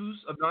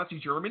Jews of Nazi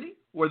Germany,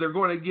 where they're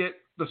going to get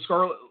the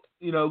scarlet,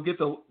 get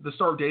the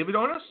Star of David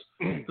on us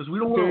because we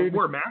don't want to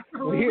wear masks?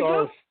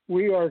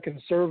 We are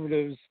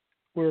conservatives.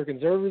 We're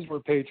conservatives.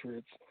 We're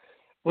patriots.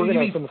 We're going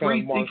to have some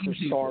kind of monster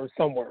star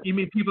somewhere. You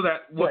mean people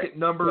that look at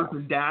numbers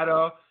and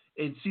data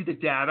and see the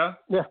data?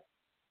 Yeah.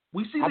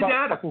 We see How the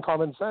about data. Fucking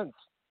common sense.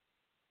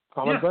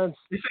 Common sense.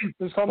 They say,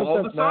 there's common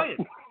follow sense, the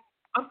science.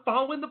 I'm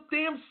following the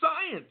damn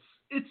science.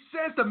 It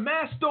says the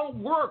masks don't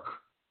work.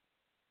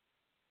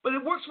 But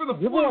it works for the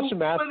flu,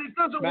 but it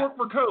doesn't work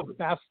for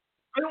COVID. I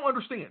don't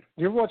understand.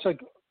 You ever watch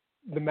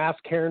the mass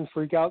Karen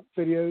freakout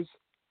videos?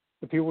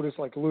 The people just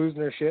losing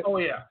their shit? Oh,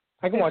 yeah.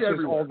 I can watch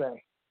everywhere. this all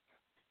day.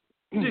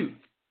 Dude,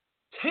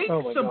 take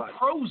some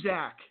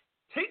Prozac.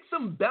 Take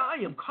some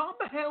Valium. Calm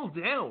the hell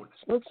down.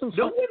 Smoke some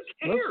no one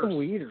cares. Smoke some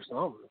weed or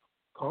something.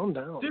 Calm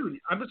down. Dude,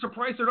 I'm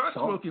surprised they're not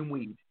smoking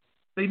weed.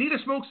 They need to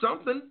smoke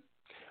something.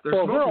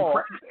 They're all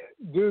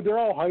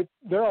hype.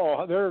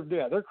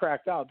 They're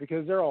cracked out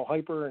because they're all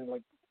hyper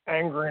and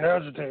angry and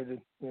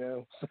agitated,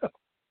 So,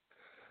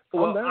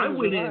 well, I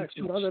went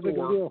into a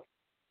store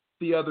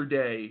the other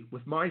day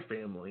with my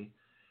family,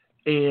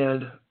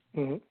 and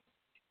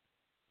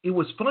it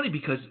was funny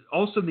because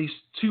all of a sudden these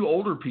two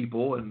older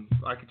people, and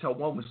I could tell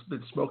one was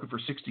been smoking for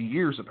 60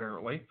 years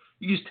apparently.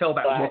 You just tell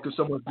that look if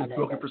someone's been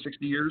smoking for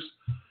 60 years.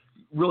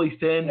 Really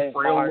thin,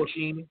 frail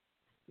looking.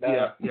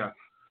 Yeah.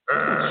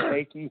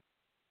 Shaky.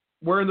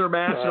 Wearing their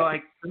masks,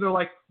 and they're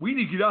like, we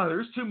need to get out of there.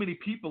 There's too many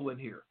people in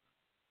here.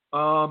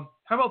 How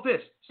about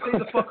this? Stay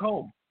the fuck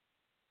home.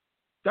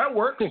 That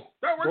works.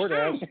 That works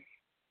too.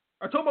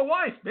 I told my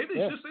wife, maybe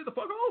they should stay the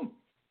fuck home.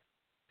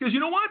 Because you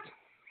know what?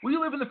 We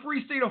live in the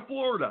free state of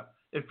Florida.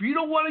 If you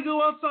don't want to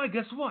go outside,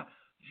 guess what?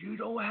 You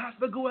don't have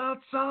to go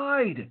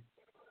outside.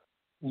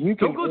 You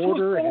can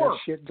order and have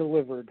shit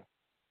delivered.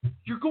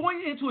 You're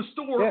going into a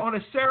store on a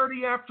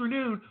Saturday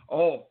afternoon.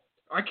 Oh,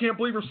 I can't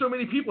believe there's so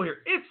many people here.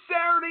 It's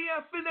Saturday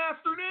effing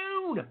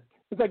afternoon.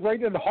 It's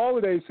right in the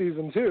holiday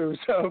season too.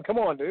 So come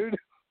on, dude.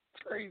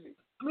 It's crazy.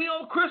 I mean,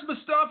 all Christmas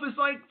stuff is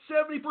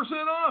 70%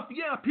 off.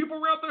 Yeah, people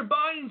are out there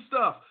buying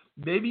stuff.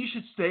 Maybe you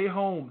should stay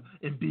home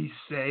and be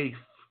safe.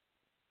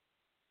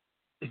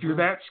 If you're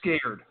that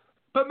scared.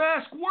 But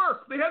masks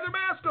work. They have their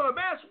mask on.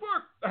 Masks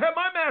work. I have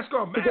my mask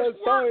on. Masks work.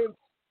 Science.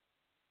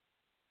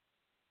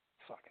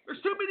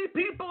 There's too many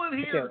people in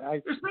here.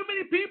 There's too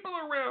many people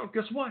around.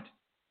 Guess what?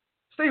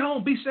 Stay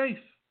home. Be safe.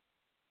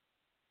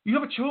 You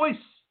have a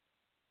choice.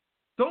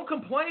 Don't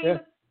complain. Yeah.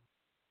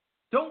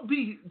 Don't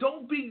be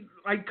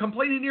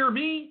complaining near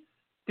me,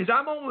 because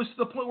I'm almost to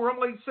the point where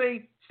I'm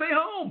saying, stay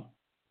home.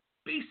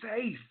 Be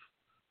safe.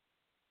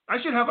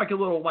 I should have a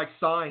little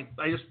sign.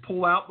 I just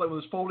pull out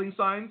those folding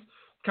signs,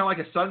 kind of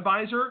like a sun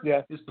visor.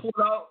 Yeah. Just pull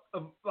it out,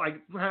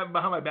 have it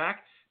behind my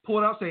back. Pull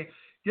it out, saying,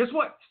 guess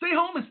what? Stay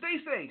home and stay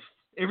safe.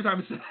 Every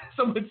time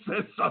someone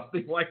says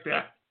something like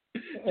that.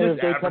 And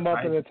if they come up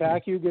and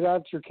attack you,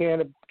 get your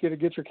can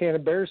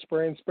of bear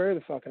spray and spray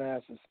the fucking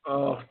asses.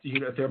 Oh,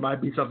 there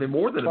might be something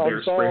more than a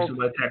bear spray so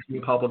that attacks me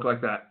in public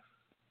like that.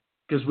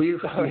 Because we have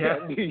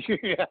Florida's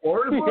a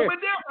little bit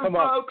different,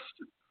 folks.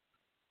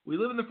 We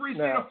live in the free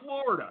state of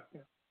Florida.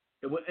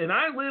 And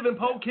I live in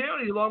Polk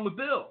County along with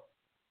Bill.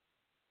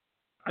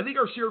 I think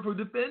our sheriff would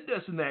defend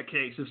us in that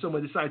case if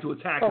someone decided to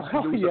attack us.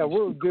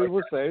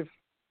 We're safe.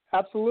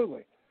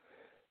 Absolutely.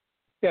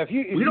 Yeah, if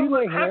you don't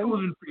lay have to hands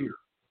live in fear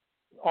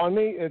on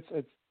me,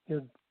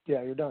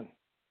 you're done.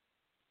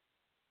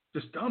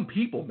 Just dumb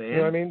people, man. You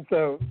know what I mean?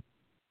 So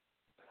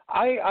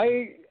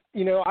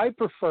I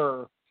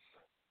prefer,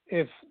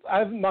 if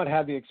I've not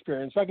had the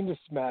experience, I can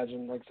just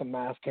imagine like some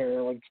mass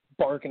carrier like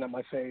barking at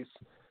my face.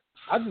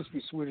 I'd just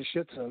be sweet as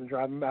shit to them,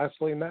 drive them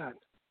absolutely mad.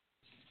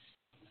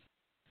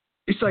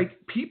 It's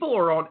like people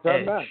are on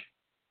edge,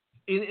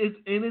 and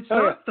it's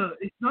not the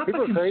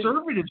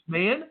conservatives,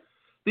 man.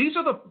 These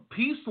are the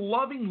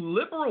peace-loving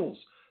liberals.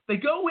 They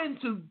go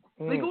into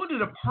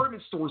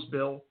department stores,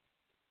 Bill,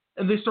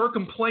 and they start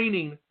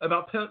complaining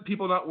about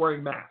people not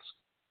wearing masks.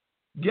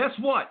 Guess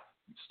what?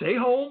 Stay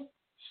home,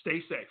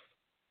 stay safe.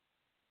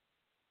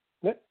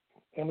 Yep.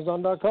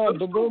 Amazon.com.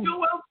 Don't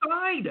go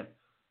outside.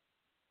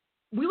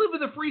 We live in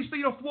the free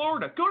state of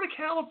Florida. Go to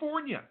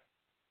California.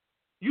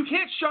 You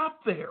can't shop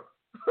there.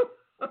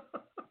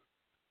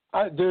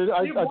 I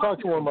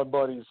talked to one of my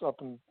buddies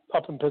up in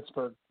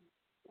Pittsburgh,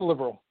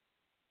 liberal.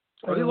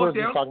 Are they locked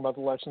down? Talking about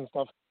the election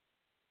stuff.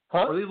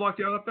 Huh? Are they locked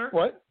down up there?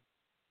 What?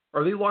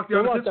 Are they locked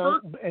down in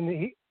Pittsburgh?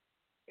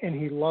 And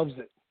he loves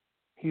it.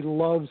 He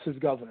loves his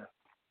governor.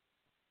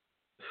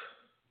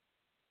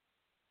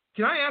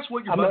 Can I ask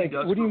what your buddy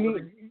does? What do you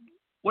mean?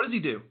 What does he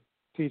do?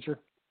 Teacher.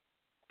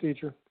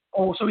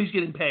 Oh, so he's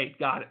getting paid.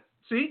 Got it.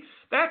 See?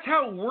 That's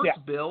how it works,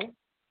 Bill.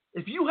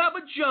 If you have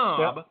a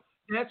job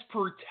that's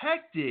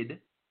protected,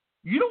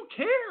 you don't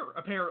care,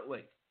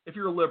 apparently, if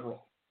you're a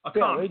liberal. A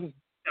commie.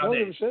 Don't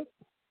give a shit.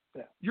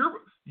 Yeah.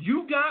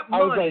 You got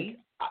money,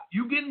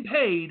 you getting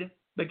paid,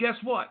 but guess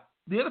what?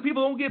 The other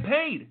people don't get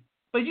paid.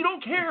 But you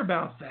don't care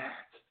about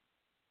that.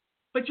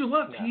 But you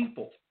love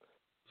people.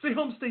 Stay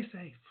home, stay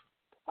safe.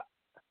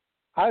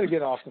 I had to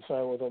get off the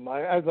phone with him.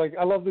 I was like,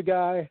 I love the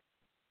guy.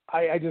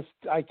 I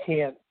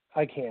can't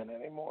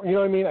anymore. You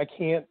know what I mean? I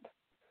can't.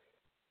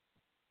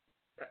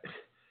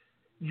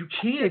 You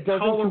can't. It doesn't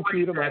tolerate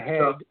compute in my head.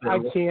 Stuff, I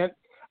can't.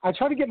 I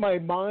try to get my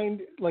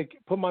mind,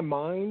 put my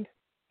mind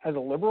as a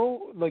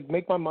liberal,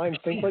 make my mind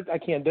think like I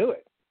can't do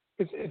it.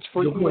 It's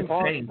freaking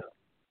impossible.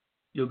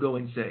 You'll go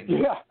insane.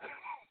 Yeah.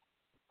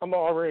 I'm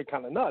already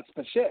kind of nuts,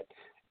 but shit,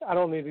 I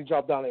don't need to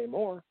drop down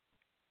anymore.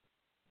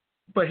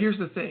 But here's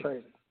the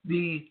thing.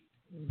 The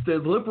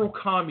liberal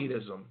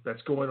communism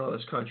that's going on in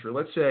this country,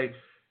 let's say,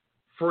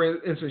 for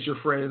instance, your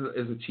friend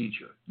is a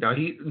teacher. Now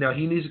he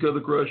needs to go to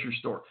the grocery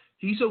store.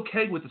 He's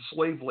okay with the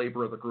slave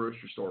labor of the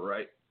grocery store,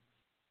 right?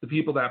 The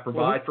people that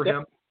provide for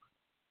him.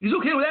 He's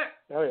okay with that.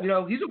 Oh,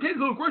 yeah. He's okay to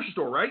go to the grocery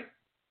store, right?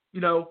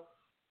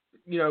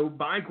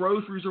 Buy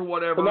groceries or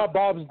whatever. But not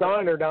Bob's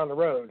Diner down the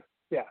road.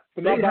 Yeah,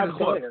 but not Bob's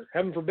Diner.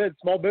 Heaven forbid,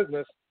 small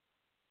business.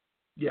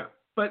 Yeah,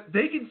 but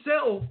they can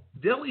sell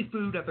deli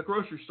food at the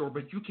grocery store,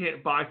 but you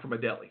can't buy from a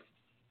deli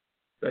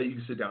that you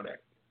can sit down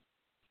at.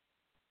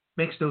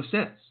 Makes no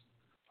sense.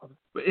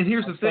 And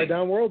here's the thing.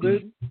 Down world,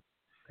 dude.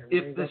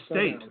 If the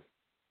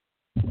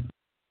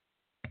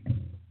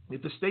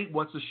state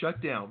wants to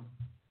shut down,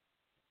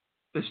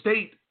 the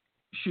state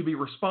should be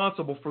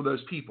responsible for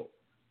those people.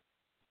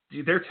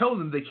 They're telling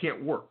them they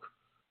can't work.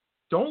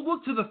 Don't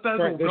look to the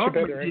federal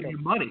government to give you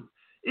money.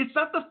 It's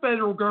not the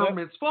federal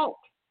government's fault.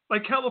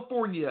 Like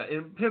California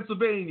and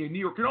Pennsylvania, New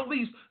York, and all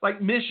these,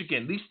 like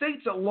Michigan, these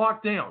states that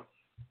lock down.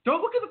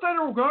 Don't look at the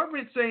federal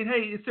government saying,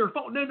 hey, it's their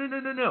fault.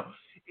 No.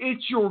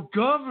 It's your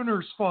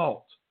governor's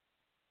fault.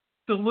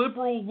 The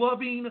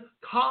liberal-loving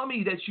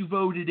commie that you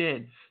voted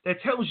in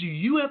that tells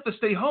you have to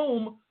stay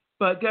home,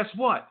 but guess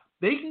what?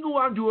 They can go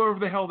out and do whatever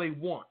the hell they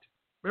want.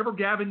 Remember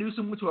Gavin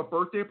Newsom went to a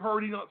birthday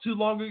party not too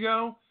long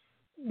ago?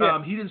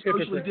 Yeah, he didn't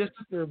socially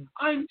distance.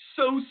 I'm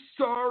so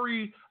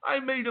sorry. I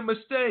made a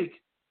mistake.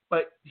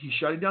 But he's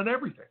shutting down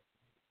everything.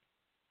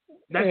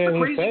 That's the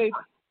crazy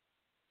part.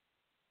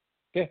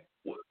 Yeah.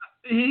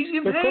 He's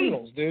getting They're paid.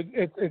 criminals, dude.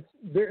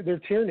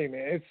 They're tyranny,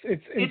 man.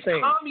 It's insane.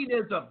 It's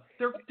communism.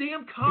 They're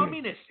damn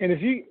communists. And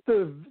if you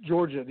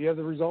Georgia, do you have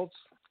the results?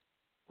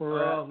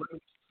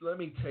 Let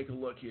me take a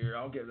look here.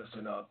 I'll give this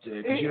an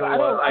update.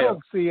 I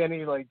don't see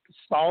any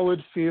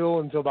solid feel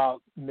until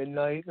about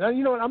midnight. Now,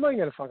 you know what? I'm not even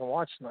gonna fucking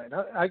watch tonight.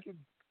 I could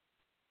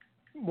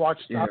watch.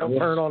 I'll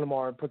turn it on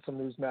tomorrow and put some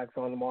Newsmax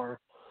on tomorrow.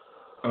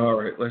 All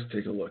right, let's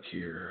take a look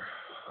here.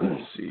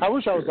 Let's see. I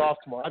wish I was off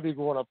tomorrow. I'd be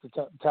going up to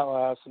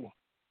Tallahassee,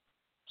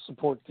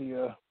 support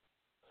the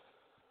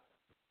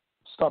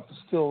Stop the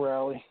Steal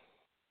rally.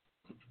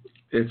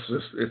 It's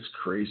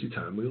crazy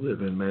time we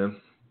live in, man.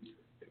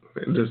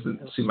 It doesn't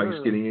seem like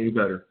it's getting any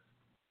better.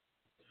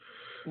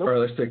 Nope. All right,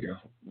 let's take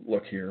a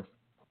look here.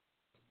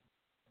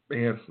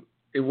 Man,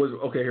 it was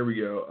okay. Here we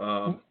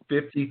go.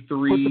 53.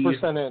 Put the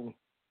percent in.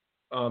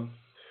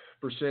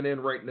 percent in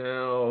right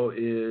now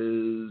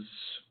is,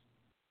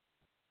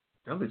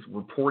 now they're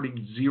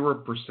reporting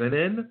 0%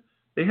 in.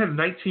 They had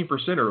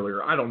 19%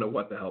 earlier. I don't know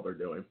what the hell they're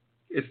doing.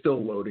 It's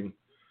still loading.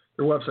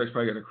 Their website's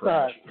probably going to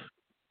crash. Right.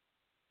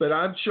 But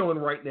I'm showing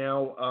right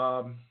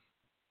now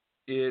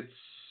it's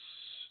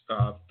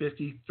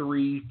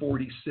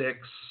 53-46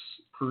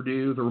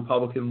 Purdue, the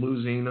Republican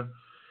losing.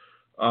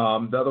 The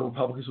other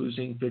Republicans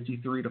losing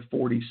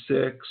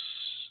 53-46.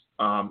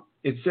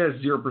 It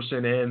says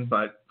 0% in,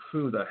 but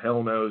who the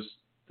hell knows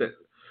that?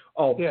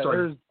 Oh, Yeah,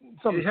 sorry.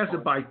 It has fun.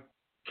 it by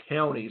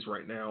counties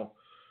right now.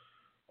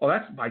 Oh,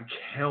 that's by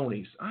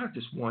counties. I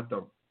just want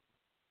some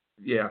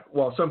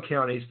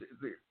counties,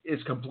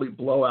 it's complete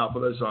blowout for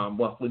those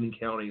left-leaning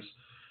counties.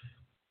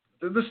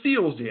 The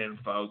steel's in,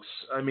 folks.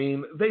 I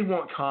mean, they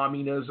want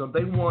communism.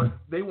 They want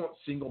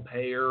single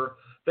payer.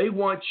 They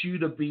want you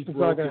to be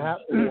broken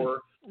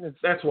poor.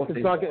 That's what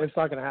they want. It's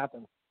not going to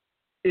happen.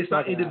 It's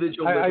not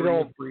individual liberty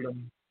and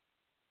freedom.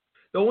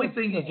 The only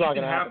thing you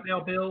can have now,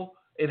 Bill,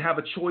 and have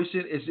a choice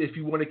in is if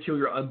you want to kill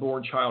your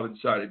unborn child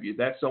inside of you.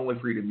 That's the only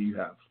freedom you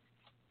have.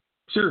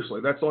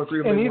 Seriously, that's the only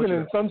freedom. And even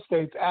in some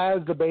states, as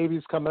the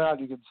baby's coming out,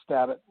 you could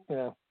stab it.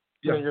 Yeah,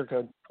 you're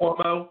good.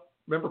 Cuomo,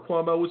 remember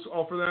Cuomo was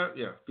all for that?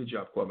 Yeah, good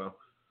job, Cuomo.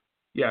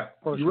 Yeah,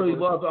 you really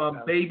love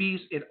babies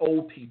and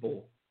old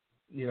people,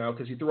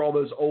 because he threw all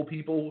those old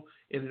people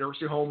in the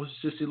nursing homes,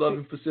 assisted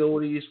living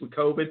facilities with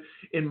COVID,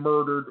 and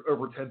murdered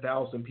over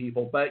 10,000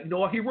 people. But you know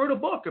what? He wrote a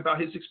book about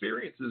his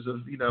experiences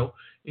of, in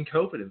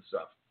COVID and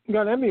stuff. He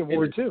got an Emmy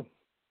Award too.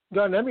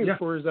 Got an Emmy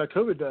for his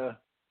COVID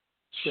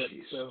shit.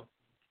 Jeez. So.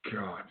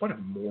 God, what a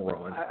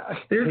moron!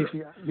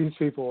 These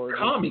people are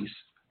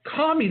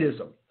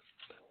communism.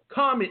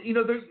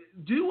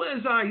 Do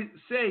as I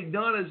say,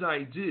 not as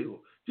I do.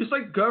 Just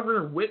like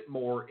Governor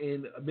Whitmore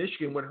in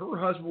Michigan, when her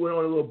husband went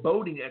on a little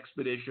boating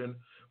expedition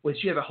when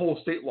she had the whole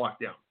state locked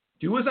down.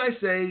 Do as I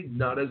say,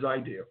 not as I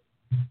do.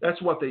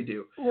 That's what they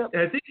do. Yep.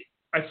 And I think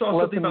I saw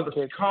something about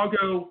the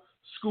Chicago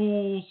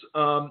schools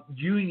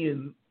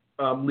union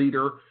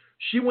leader.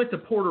 She went to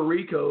Puerto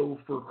Rico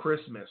for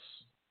Christmas.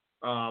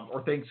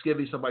 Or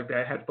Thanksgiving, something like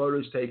that, had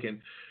photos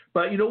taken.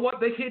 But you know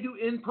what? They can't do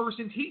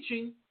in-person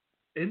teaching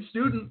in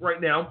student right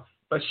now,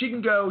 but she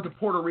can go to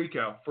Puerto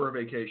Rico for a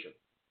vacation.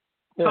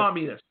 Yeah.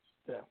 Communist.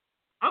 Yeah.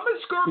 I'm going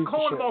to start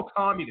calling them all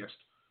communist.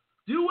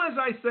 Do as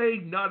I say,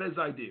 not as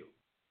I do.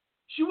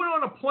 She went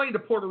on a plane to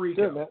Puerto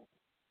Rico. Yeah,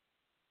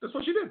 that's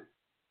what she did.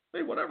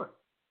 Hey, whatever.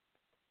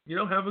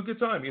 Have a good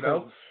time,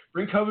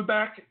 Bring COVID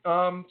back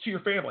to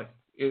your family.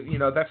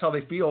 That's how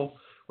they feel.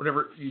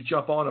 Whenever you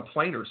jump on a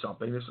plane or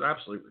something, this is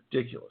absolutely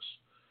ridiculous.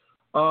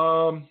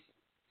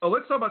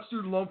 Let's talk about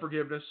student loan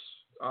forgiveness.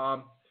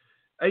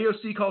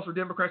 AOC calls for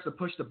Democrats to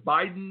push the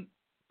Biden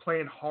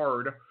plan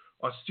hard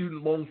on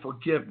student loan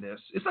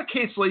forgiveness. It's not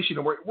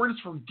cancellation. We're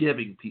just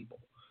forgiving people.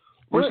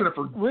 We're just going to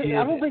forgive.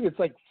 I don't think it's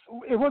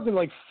it wasn't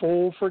like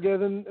full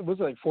forgiven. It was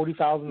like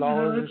 $40,000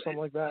 or something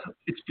like that.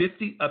 It's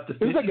up to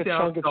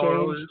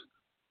 $50,000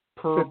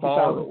 per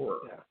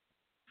borrower. Yeah.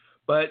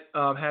 But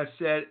has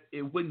said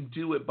it wouldn't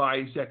do it by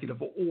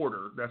executive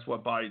order. That's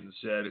what Biden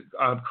said,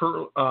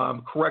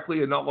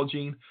 correctly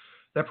acknowledging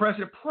that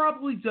president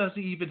probably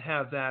doesn't even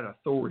have that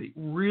authority.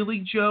 Really,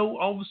 Joe?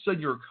 All of a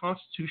sudden, you're a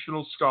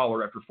constitutional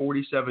scholar after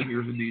 47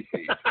 years in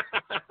D.C.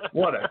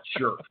 What a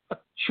jerk.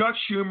 Chuck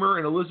Schumer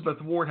and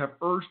Elizabeth Warren have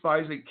urged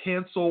Biden to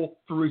cancel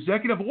through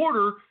executive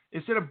order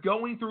instead of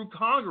going through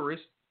Congress,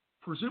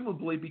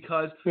 presumably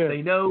because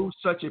they know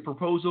such a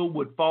proposal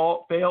would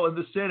fail in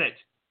the Senate.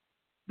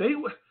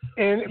 But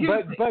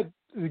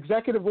the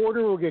executive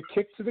order will get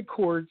kicked to the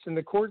courts, and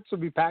the courts will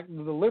be packed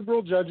with the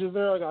liberal judges.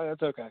 They're like, oh,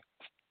 that's okay.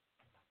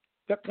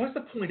 Yep. What's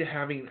the point of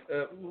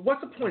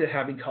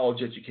having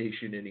college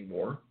education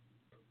anymore?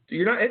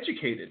 You're not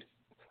educated.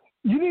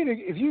 You need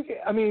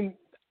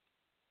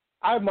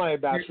I have my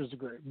bachelor's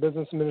degree,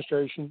 business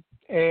administration,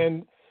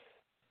 and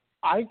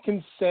I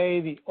can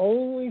say the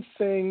only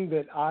thing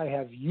that I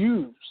have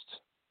used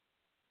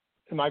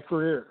in my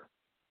career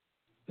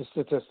is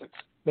statistics,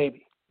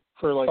 maybe.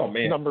 For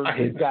numbers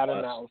and data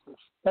analysis.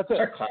 That's it.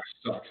 That class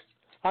sucked.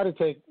 I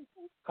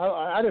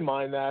didn't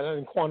mind that.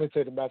 And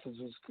quantitative methods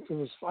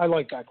I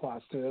like that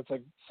class too. It's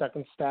like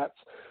second stats.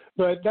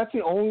 But that's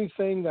the only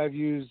thing that I've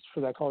used for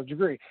that college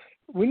degree.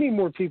 We need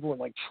more people in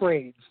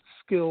trades,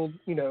 skilled,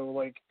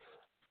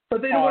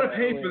 But they don't want to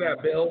pay for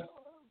that, Bill.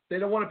 They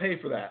don't want to pay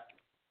for that.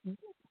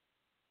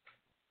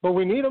 But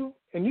we need them,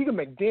 and you can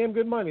make damn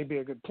good money. Be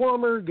a good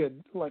plumber,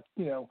 But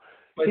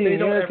they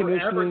don't ever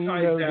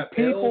advertise that, the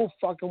people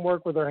fucking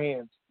work with their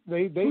hands.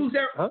 I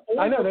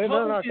know they're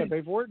not going to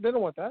pay for it. They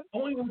don't want that.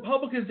 Only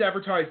Republicans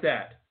advertise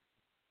that.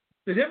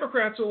 The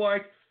Democrats are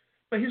like,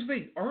 but here's the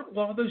thing: aren't a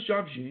lot of those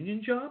jobs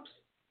union jobs?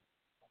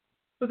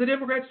 But the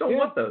Democrats don't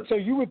want those. So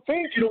you would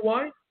think. You know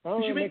why?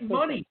 Because you make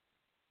money.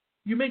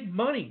 You make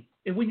money,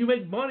 and when you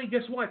make money,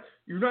 guess what?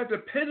 You're not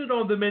dependent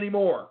on them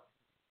anymore.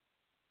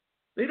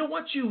 They don't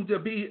want you to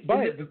be.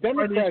 But the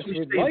Democrats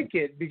would like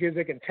it because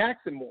they can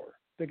tax it more.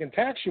 They can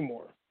tax you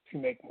more if you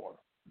make more.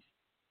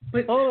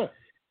 But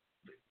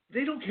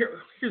they don't care.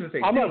 Here's the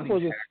thing. I'm they not don't for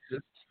need this.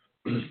 taxes.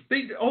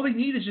 All they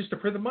need is just to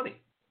print the money.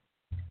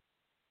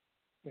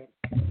 Yeah.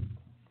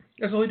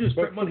 That's all they do is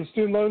But print for the money.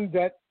 student loan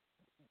debt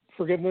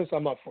forgiveness,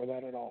 I'm not for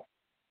that at all.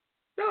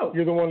 No.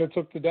 You're the one that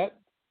took the debt.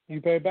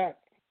 You pay it back.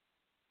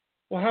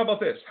 Well, how about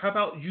this? How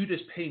about you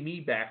just pay me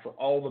back for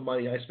all the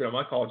money I spent on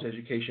my college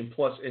education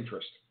plus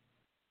interest?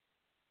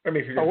 I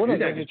mean, if you're we're going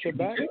to not do going to get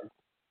that, you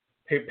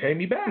back. pay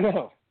me back.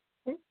 No.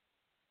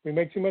 We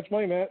make too much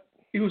money, Matt.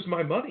 It was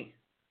my money.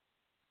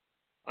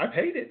 I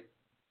paid it.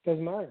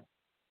 Doesn't matter.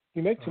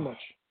 You make too much.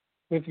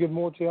 We have to give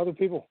more to other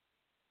people.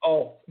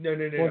 Oh, no.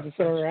 Ones that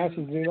sit on their asses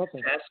and do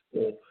nothing.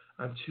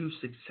 I'm too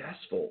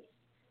successful.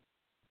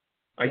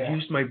 I Yeah.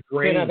 used my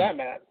brain. Can't have that,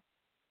 Matt.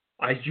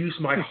 I used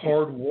my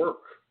hard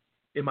work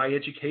in my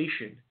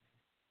education.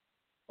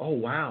 Oh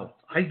wow!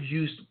 I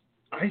used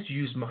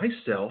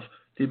myself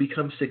to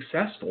become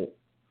successful.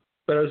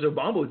 But as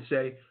Obama would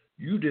say,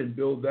 you didn't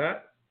build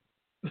that.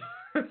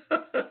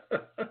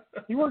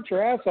 You worked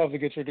your ass off to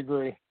get your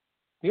degree.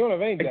 You don't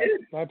have any debt.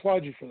 I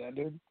applaud you for that,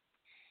 dude.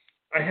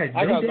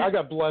 I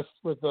got blessed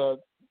with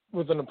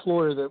an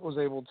employer that was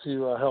able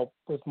to help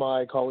with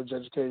my college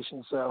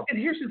education. So and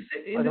here's the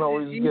thing. I can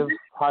always give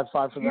high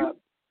five for that.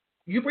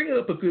 You bring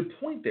up a good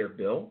point there,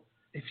 Bill.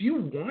 If you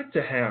want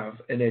to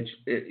have a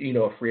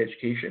free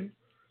education,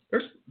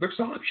 there's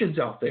options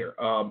out there.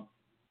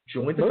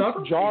 Join the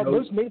government.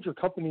 Most major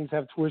companies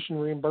have tuition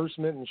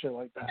reimbursement and shit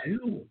like that. They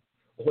do.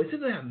 Oh,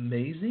 isn't that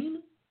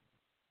amazing?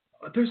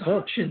 There's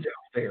options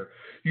out there.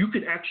 You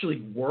can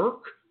actually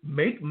work,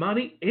 make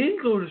money,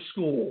 and go to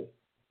school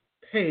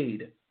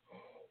paid.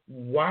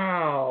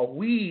 Wow,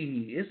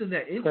 isn't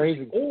that interesting?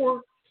 Crazy.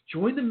 Or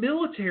join the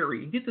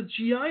military and get the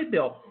GI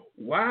Bill.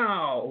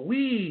 Wow,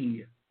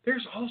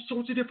 there's all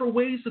sorts of different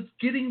ways of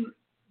getting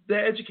the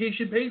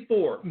education paid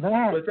for.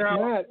 Matt, hush your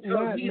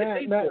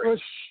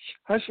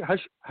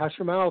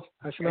mouth.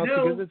 Hush your mouth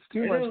because it's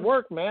too much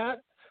work,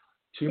 Matt.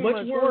 Too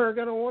much work.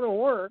 I don't want to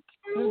work.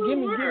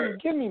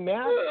 Give me,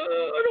 Matt.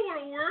 I don't want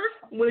to work.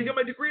 When I get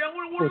my degree, I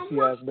want to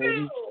work still.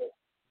 Baby.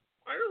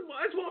 I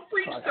just want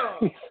free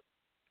stuff.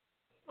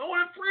 I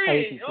want it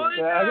free.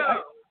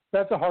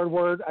 That's a hard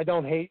word. I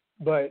don't hate,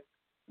 but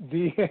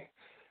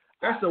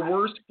that's the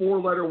worst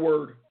 4-letter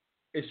word.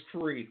 Is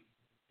free.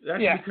 That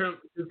should be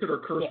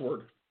considered a curse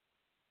word.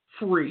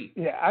 Free.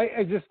 Yeah,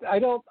 I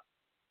don't.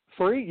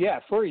 Free? Yeah,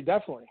 free,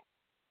 definitely.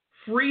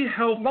 Free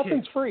health care.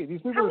 Nothing's free.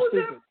 These people are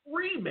stupid. How is that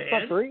free, man? It's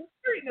not free.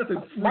 There ain't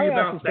nothing free My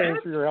about ass is paying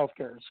that. for your health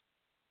care.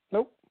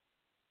 Nope.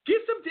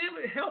 Get some damn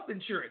health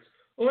insurance.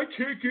 Oh, I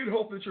can't get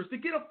health insurance. Then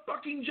get a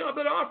fucking job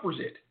that offers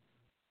it.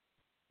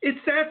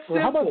 It's that simple.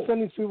 Well, how about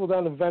sending these people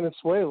down to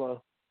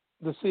Venezuela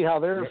to see how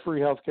their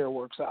free health care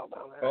works out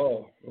down there?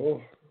 Oh.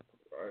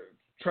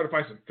 Try to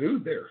find some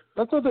food there.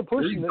 That's what they're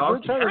pushing. They're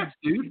trying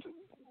to, dude.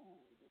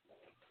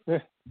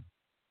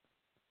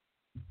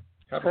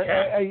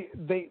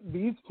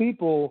 These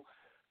people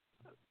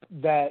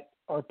that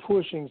are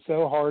pushing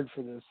so hard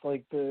for this,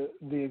 like the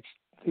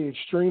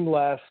extreme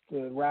left,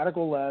 the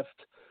radical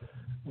left,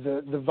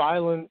 the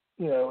violent,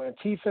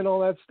 Antifa and all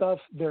that stuff,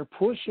 they're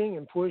pushing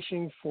and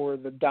pushing for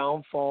the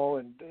downfall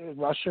and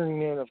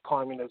rushing in of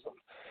communism.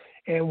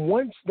 And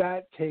once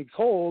that takes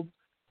hold,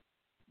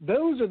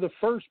 those are the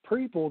first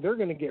people they're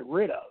going to get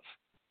rid of.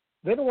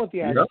 They don't want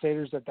the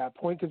agitators at that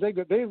point because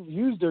they've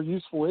used their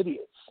useful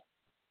idiots.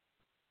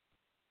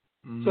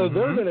 Mm-hmm. So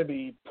they're going to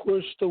be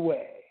pushed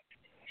away.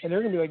 And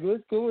they're going to be like,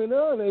 what's going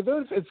on?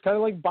 It's kind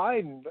of like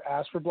Biden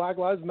asked for Black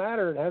Lives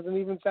Matter and hasn't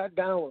even sat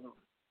down with them.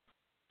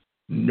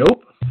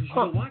 Nope. You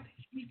know what?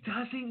 He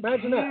doesn't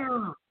Imagine care.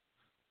 That.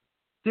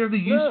 They're the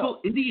useful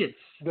idiots.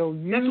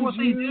 That's what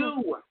they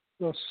do.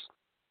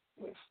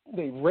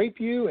 They rape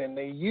you and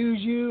they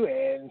use you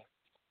and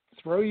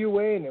throw you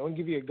away and they won't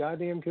give you a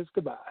goddamn kiss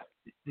goodbye.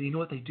 You know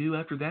what they do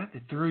after that?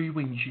 They throw you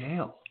in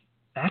jail.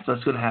 That's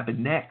what's going to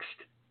happen next.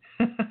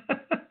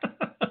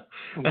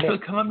 That's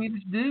what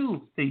communists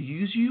do. They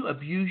use you,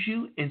 abuse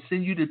you, and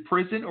send you to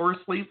prison or a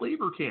slave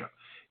labor camp.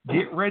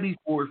 Get ready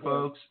for it,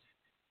 folks.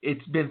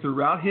 It's been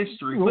throughout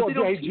history. Well,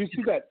 did you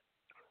see that?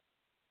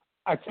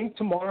 I think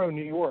tomorrow in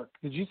New York,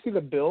 did you see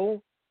the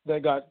bill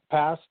that got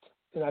passed,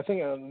 and I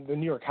think the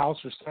New York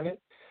House or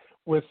Senate,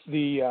 with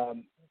the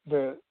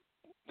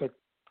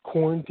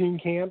quarantine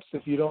camps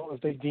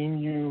if they deem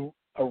you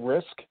a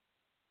risk?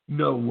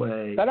 No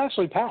way. That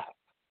actually passed.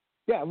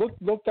 Yeah,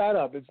 look that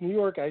up. It's New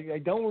York. I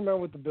don't remember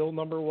what the bill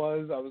number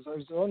was. I was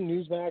on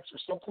Newsmax or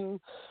something,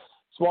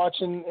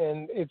 watching,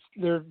 and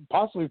they're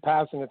possibly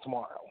passing it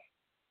tomorrow,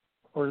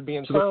 or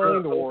being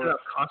signed, or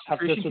have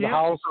to go through the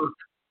House.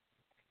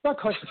 Not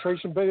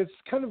concentration, but it's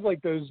kind of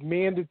like those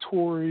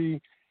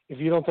mandatory. If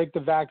you don't take the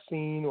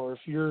vaccine, or if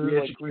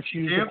you're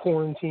refuse to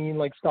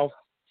quarantine, self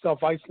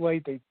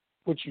isolate, they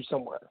put you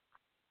somewhere.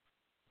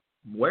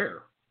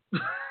 Where?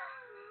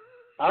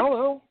 I don't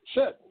know.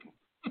 Shit.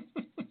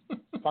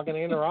 Fucking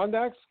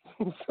Adirondacks?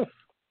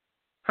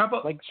 How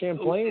about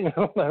Champlain? I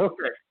don't know.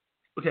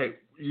 Okay.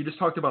 You just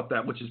talked about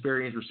that, which is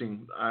very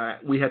interesting.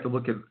 We have to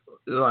look at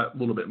a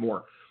little bit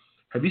more.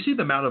 Have you seen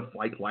the amount of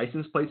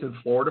license plates in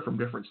Florida from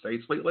different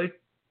states lately?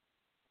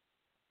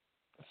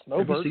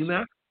 Snowbirds. Have you seen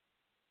that?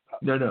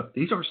 No.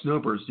 These aren't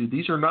snowbirds, dude.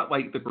 These are not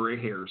like the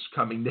gray hairs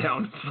coming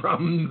down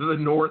from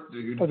the north,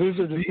 dude. Oh, these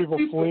are just people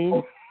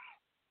fleeing?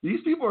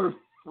 These people are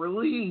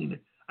fleeing.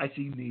 I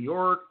see New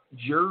York,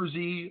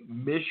 Jersey,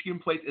 Michigan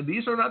plates, and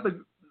these are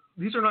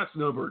not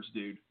snowbirds,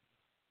 dude.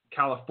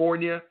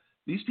 California.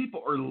 These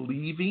people are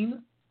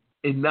leaving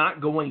and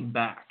not going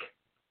back.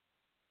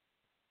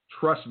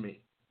 Trust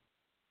me.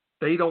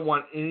 They don't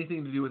want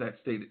anything to do with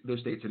those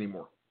states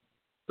anymore.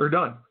 They're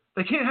done.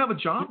 They can't have a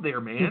job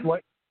there, man.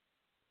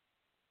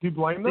 Do you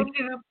blame them?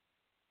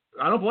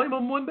 I don't blame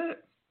them one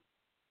bit.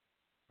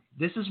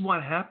 This is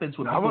what happens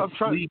when people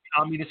flee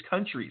communist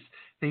countries.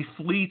 They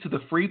flee to the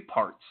free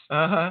parts.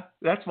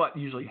 That's what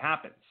usually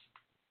happens.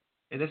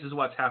 And this is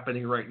what's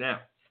happening right now.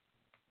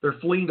 They're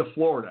fleeing to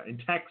Florida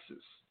and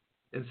Texas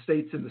and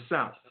states in the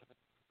South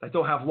that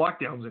don't have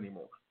lockdowns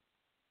anymore.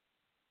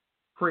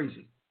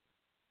 Crazy.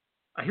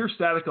 I hear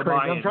static on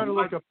my end. I'm trying to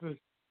look up this.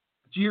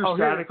 Do you hear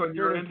static on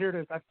your end? Here it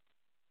is.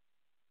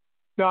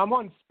 No, I'm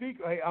on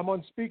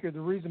speaker. The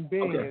reason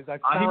being is I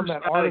found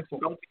that article.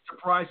 Don't be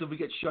surprised if we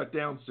get shut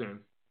down soon.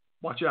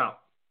 Watch out.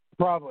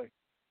 Probably.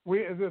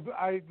 We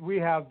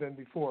have been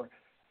before.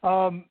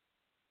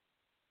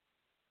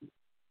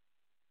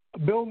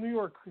 Bill, New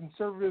York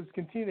conservatives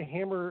continue to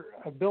hammer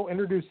a bill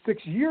introduced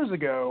 6 years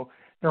ago.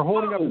 They're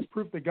holding up as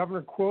proof that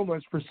Governor Cuomo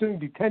is pursuing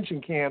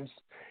detention camps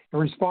in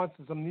response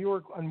to some New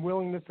York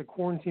unwillingness to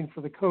quarantine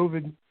for the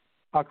COVID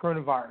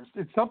coronavirus.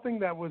 It's something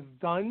that was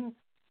done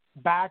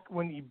back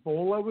when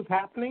Ebola was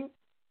happening,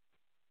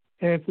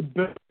 and it's a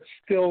bill that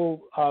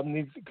still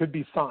could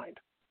be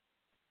signed.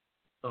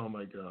 Oh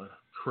my God,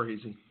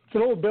 crazy! It's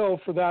an old bill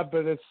for that,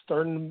 but it's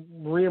starting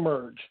to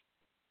reemerge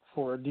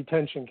for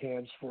detention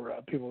camps for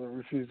people that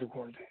refuse to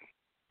quarantine.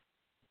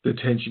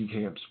 Detention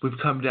camps. We've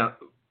come down.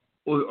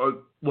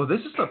 Well,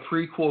 this is the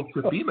prequel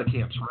to FEMA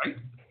camps, right?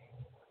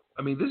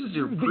 I mean, this is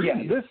your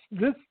preview.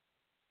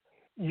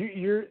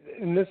 Yeah,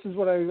 and this is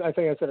what I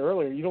think I said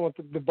earlier. You don't want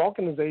the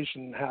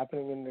balkanization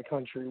happening in the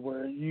country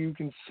where you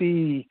can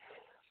see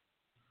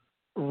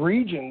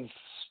regions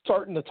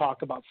starting to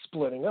talk about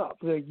splitting up.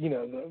 The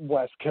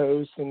West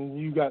Coast, and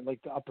you got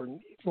like the upper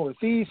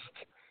Northeast,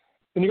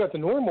 and you got the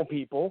normal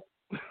people.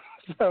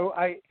 So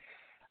I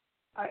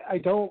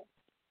don't.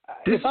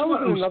 This if I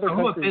was in another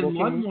country, Bin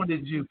Laden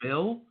wanted to do,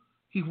 Bill.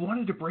 He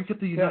wanted to break up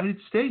the United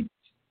States.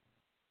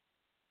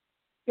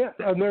 Yeah,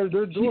 and they're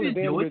doing a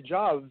damn good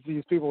job.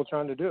 These people are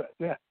trying to do it.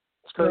 Yeah,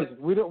 it's crazy.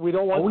 We don't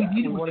want all we that.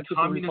 needed we was the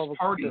Communist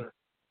Party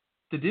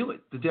to do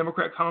it. The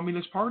Democrat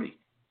Communist Party,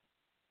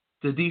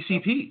 the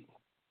DCP.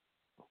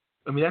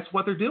 I mean, that's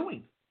what they're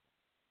doing.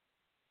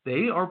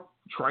 They are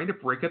trying to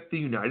break up the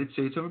United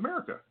States of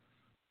America.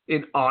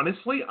 And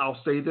honestly,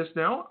 I'll say this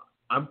now,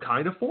 I'm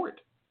kind of for it.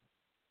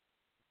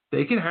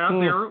 They can have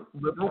their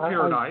liberal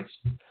paradise,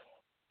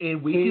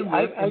 and we can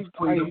live in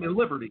freedom and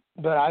liberty.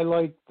 But I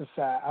like the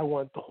fact I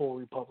want the whole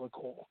republic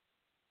whole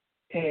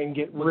and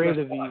get rid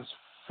of these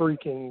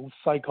freaking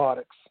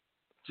psychotics.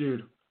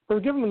 Dude. Or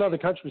give them another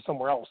country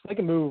somewhere else. They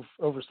can move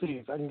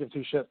overseas. I can give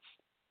two shits.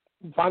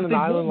 Find an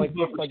island like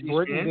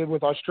Britain did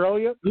with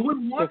Australia. No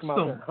one wants them.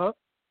 There, huh?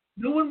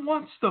 No one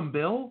wants them,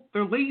 Bill.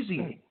 They're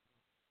lazy.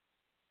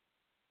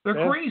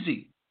 They're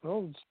crazy.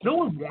 Well, no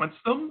one wants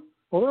them.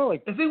 Well, they're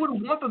like, if they would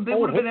want them, they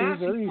would have been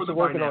asking for them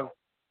by now.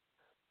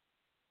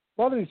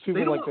 A lot of these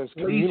people like those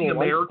communal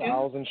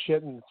lifestyles and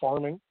shit and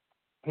farming.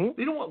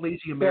 They don't want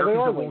lazy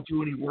Americans that won't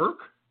do any work.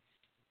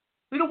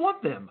 They don't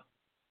want them.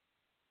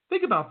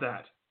 Think about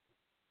that.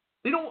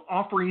 They don't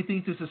offer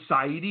anything to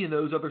society and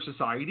those other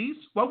societies.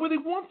 Why would they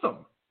want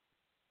them?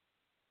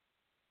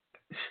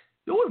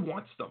 No one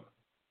wants them.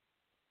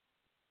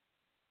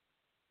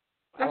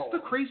 That's the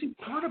crazy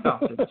part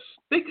about this.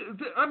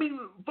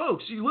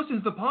 Folks, you listen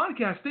to the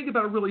podcast, think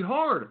about it really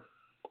hard.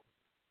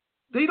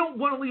 They don't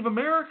want to leave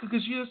America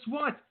because guess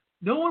what?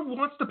 No one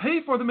wants to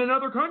pay for them in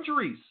other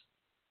countries.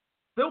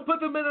 They'll put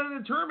them in an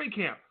internment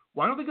camp.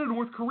 Why don't they go to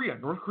North Korea?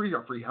 North Korea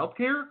got free health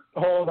care.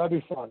 Oh, that'd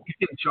be fun. You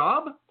get a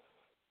job?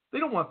 They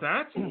don't want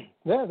that.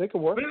 Yeah, they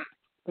can work.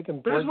 They can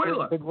break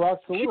big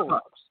rocks to little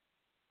rocks.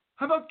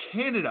 How about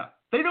Canada?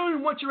 They don't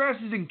even want your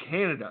asses in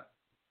Canada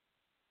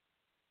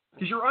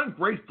because you're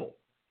ungrateful.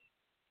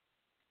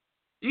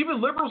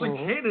 Even liberals in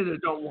Canada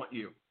don't want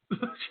you.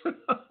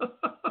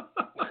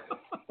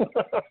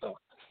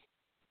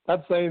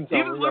 That's saying something.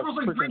 Even liberals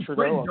in Great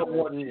Britain don't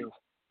want you.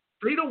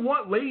 They don't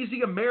want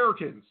lazy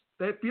Americans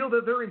that feel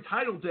that they're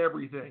entitled to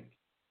everything,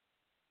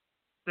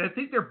 that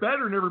think they're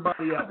better than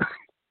everybody else.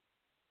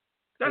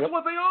 That's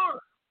what they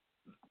are.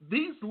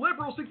 These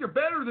liberals think they're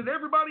better than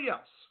everybody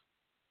else.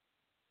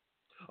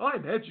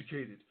 I'm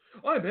educated.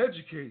 I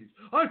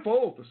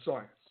follow the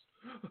science.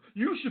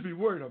 You should be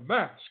wearing a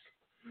mask.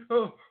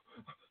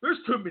 There's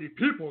too many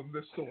people in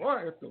this, so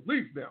I have to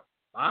leave now.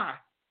 Bye.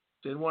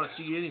 Didn't want to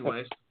see you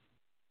anyways.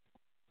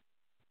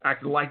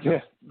 Acting like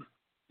you're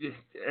being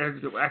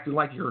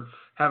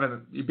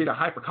a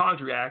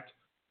hypochondriac,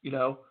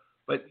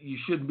 but you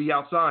shouldn't be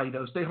outside.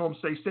 Stay home,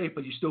 stay safe,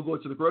 but you still go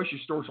to the grocery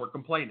store, start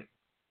complaining.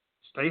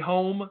 Stay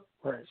home,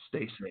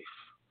 stay safe.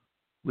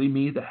 Leave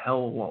me the hell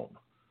alone.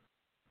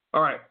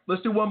 All right,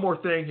 let's do one more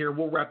thing here.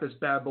 We'll wrap this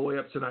bad boy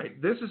up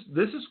tonight. This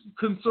is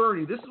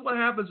concerning. This is what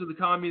happens when the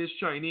communist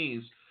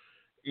Chinese,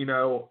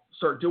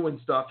 start doing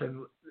stuff,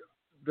 and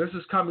this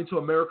is coming to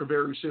America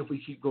very soon if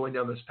we keep going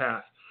down this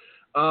path.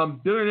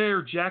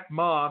 Billionaire Jack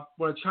Ma,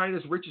 one of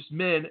China's richest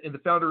men and the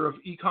founder of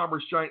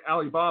e-commerce giant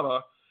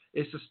Alibaba,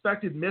 is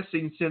suspected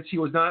missing since he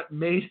has not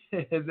made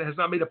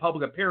a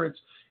public appearance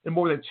in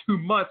more than 2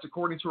 months,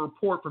 according to a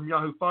report from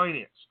Yahoo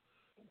Finance.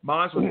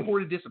 Ma's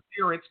reported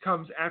disappearance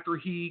comes after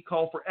he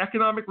called for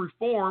economic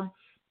reform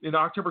in the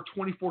October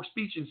 24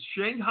 speech in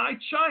Shanghai,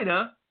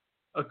 China,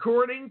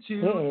 according to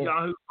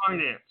Yahoo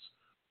Finance.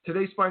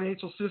 Today's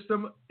financial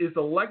system is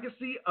the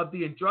legacy of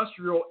the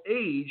industrial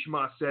age,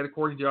 Ma said,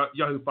 according to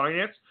Yahoo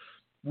Finance.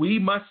 We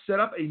must set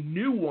up a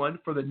new one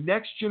for the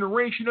next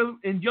generation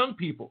and young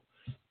people.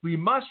 We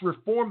must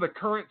reform the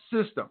current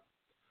system.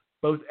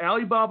 Both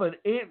Alibaba and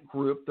Ant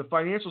Group, the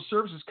financial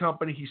services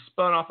company he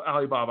spun off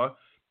Alibaba,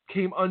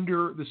 came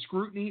under the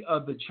scrutiny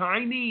of the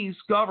Chinese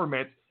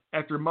government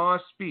after Ma's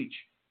speech.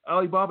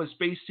 Alibaba is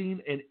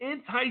facing an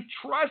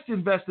antitrust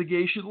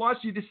investigation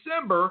launched in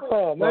December.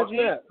 Oh, imagine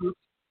that.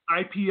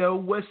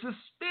 IPO was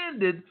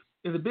suspended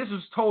and the business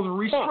was told to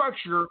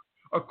restructure,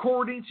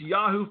 according to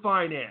Yahoo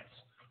Finance.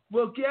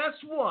 Well, guess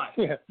what?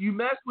 Yeah. You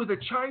mess with a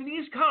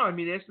Chinese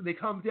communist and they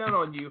come down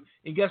on you,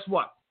 and guess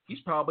what? He's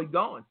probably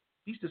gone.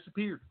 He's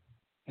disappeared.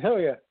 Hell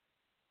yeah.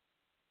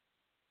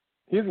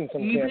 He's in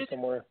some camp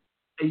somewhere.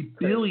 A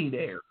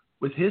billionaire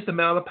with his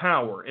amount of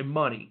power and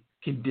money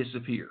can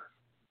disappear.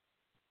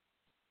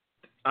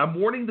 I'm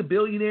warning the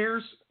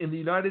billionaires in the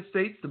United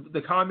States,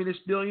 the communist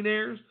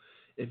billionaires,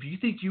 if you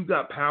think you've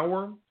got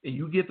power and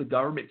you give the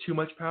government too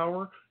much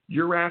power,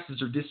 your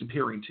asses are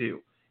disappearing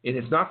too. And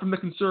it's not from the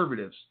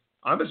conservatives.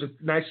 I'm just a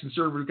nice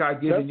conservative guy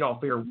giving y'all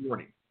fair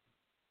warning.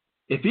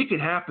 If it can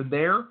happen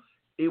there,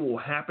 it will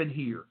happen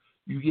here.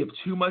 You give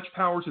too much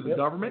power to the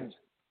government,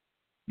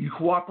 you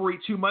cooperate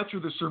too much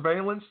with the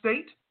surveillance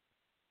state,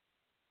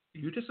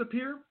 you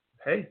disappear.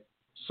 Hey,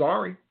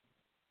 sorry.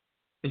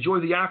 Enjoy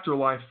the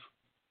afterlife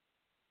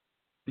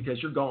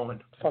because you're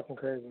gone. Fucking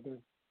crazy, dude.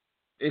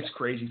 It's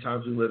crazy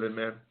times we live in,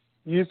 man.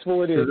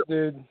 Useful it is,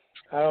 dude.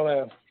 I don't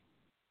know.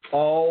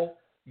 All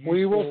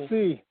we will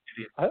see.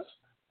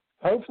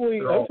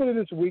 Hopefully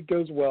this week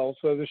goes well.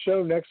 So the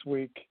show next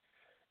week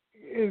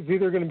is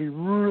either going to be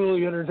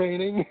really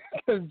entertaining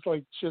because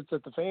like shit's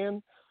at the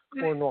fan,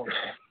 or normal.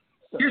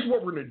 So. Here's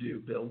what we're going to do,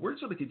 Bill. We're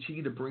just going to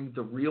continue to bring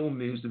the real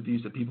news and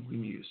views that people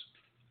can use.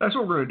 That's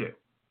what we're going to do.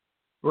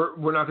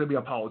 We're not going to be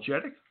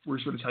apologetic. We're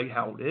just going to tell you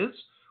how it is.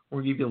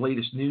 We're going to give you the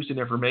latest news and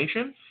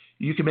information.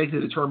 You can make the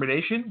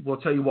determination. We'll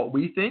tell you what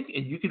we think,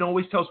 and you can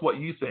always tell us what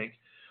you think.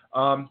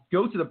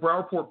 Go to the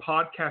Brower Report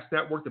Podcast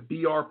Network, the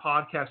BR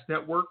Podcast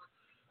Network,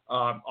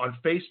 on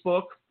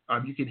Facebook.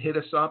 You can hit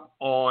us up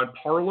on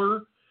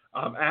Parler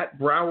at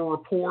Brower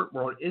Report.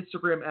 We're on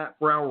Instagram at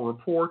Brower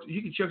Report.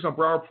 You can check us on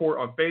Brower Report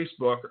on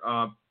Facebook.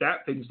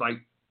 That thing's like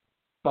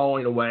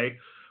falling away.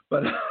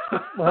 But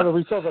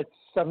we still have like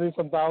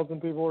 70-some thousand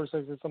people or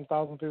 60-some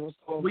thousand people.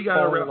 We got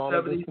around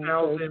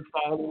 70,000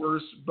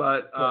 followers,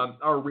 but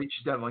our reach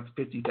is down to like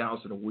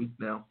 50,000 a week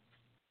now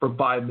from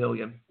 5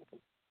 million.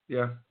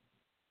 Yeah.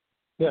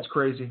 It's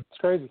crazy. It's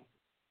crazy.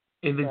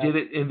 And they did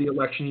it in the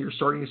election year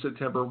starting in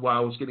September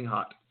while it was getting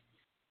hot.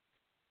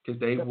 Because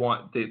they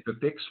want the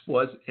fix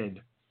was in.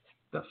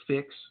 The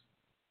fix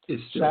is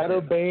still shadow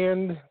in.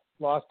 banned,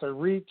 lost their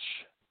reach.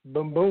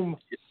 Boom, boom.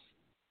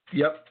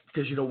 Yep.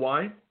 Because you know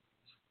why?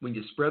 When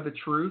you spread the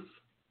truth,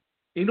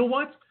 you know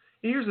what?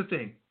 And here's the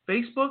thing.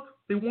 Facebook,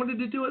 they wanted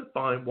to do it,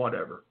 fine,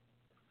 whatever.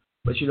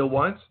 But you know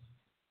what?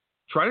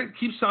 Try to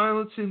keep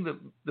silencing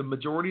the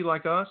majority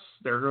like us.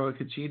 They're going to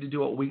continue to do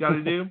what we got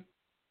to do.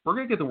 We're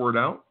going to get the word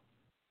out.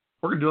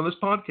 We're going to do it on this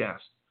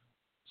podcast.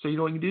 So you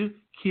know what you can do?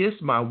 Kiss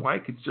my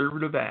white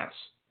conservative ass.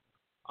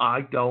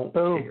 I don't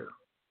care.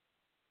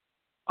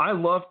 I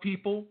love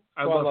people.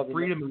 I love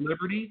freedom and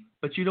liberty.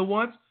 But you know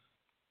what?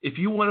 If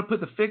you want to put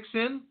the fix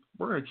in,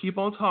 we're going to keep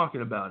on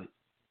talking about it.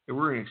 And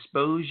we're going to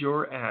expose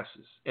your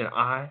asses. And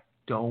I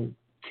don't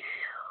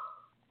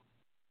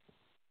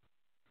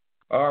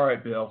care. All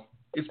right, Bill.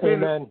 It's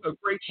been a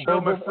great show,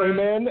 my friend.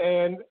 Amen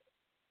and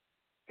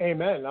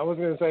amen. I was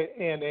going to say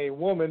and a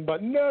woman,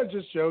 but no,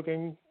 just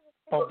joking.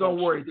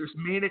 Don't worry. There's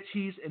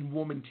manatees and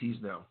woman-tees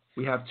now.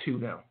 We have two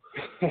now.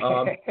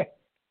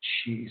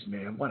 Jeez,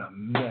 man. What a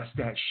mess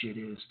that shit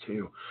is,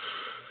 too.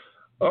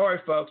 All right,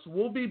 folks.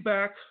 We'll be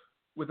back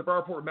with the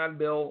Brower Report with Matt and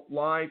Bill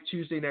live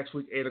Tuesday next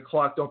week, 8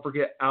 o'clock. Don't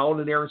forget Alan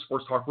and Aaron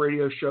Sports Talk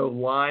Radio Show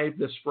live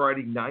this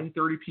Friday,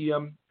 9:30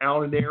 p.m.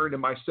 Alan and Aaron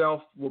and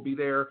myself will be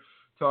there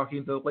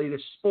talking the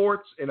latest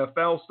sports,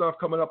 NFL stuff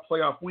coming up,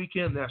 playoff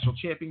weekend, national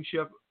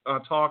championship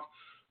talk.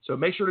 So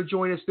make sure to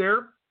join us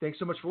there. Thanks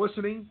so much for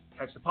listening.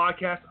 Catch the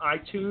podcast,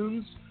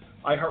 iTunes,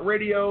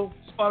 iHeartRadio,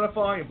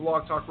 Spotify, and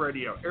Blog Talk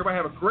Radio. Everybody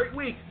have a great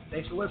week.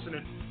 Thanks for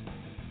listening.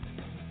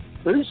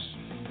 Peace.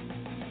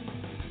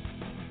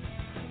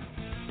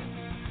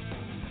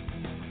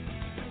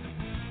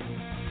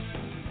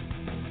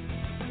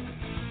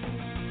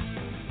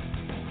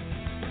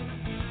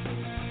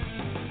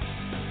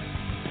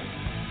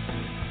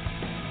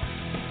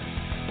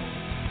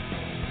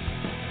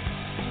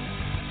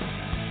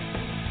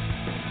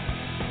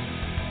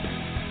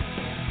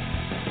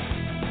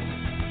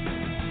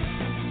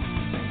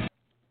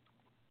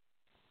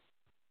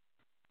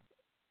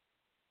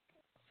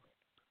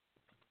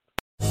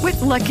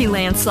 With Lucky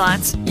Land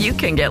Slots, you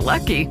can get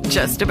lucky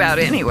just about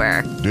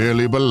anywhere.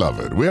 Dearly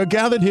beloved, we are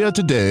gathered here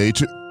today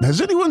to... Has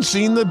anyone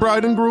seen the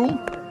bride and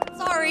groom?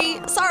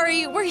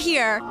 Sorry, we're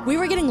here. We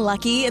were getting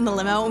lucky in the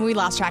limo and we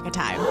lost track of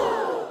time.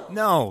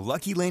 No,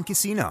 Lucky Land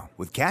Casino,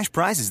 with cash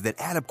prizes that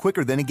add up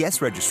quicker than a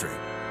guest registry.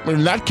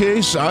 In that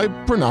case, I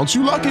pronounce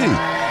you lucky.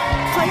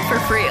 Play for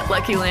free at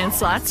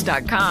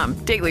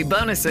LuckyLandSlots.com. Daily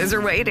bonuses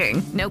are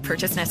waiting. No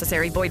purchase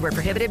necessary. Void where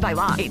prohibited by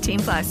law.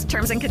 18+.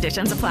 Terms and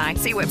conditions apply.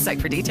 See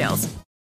website for details.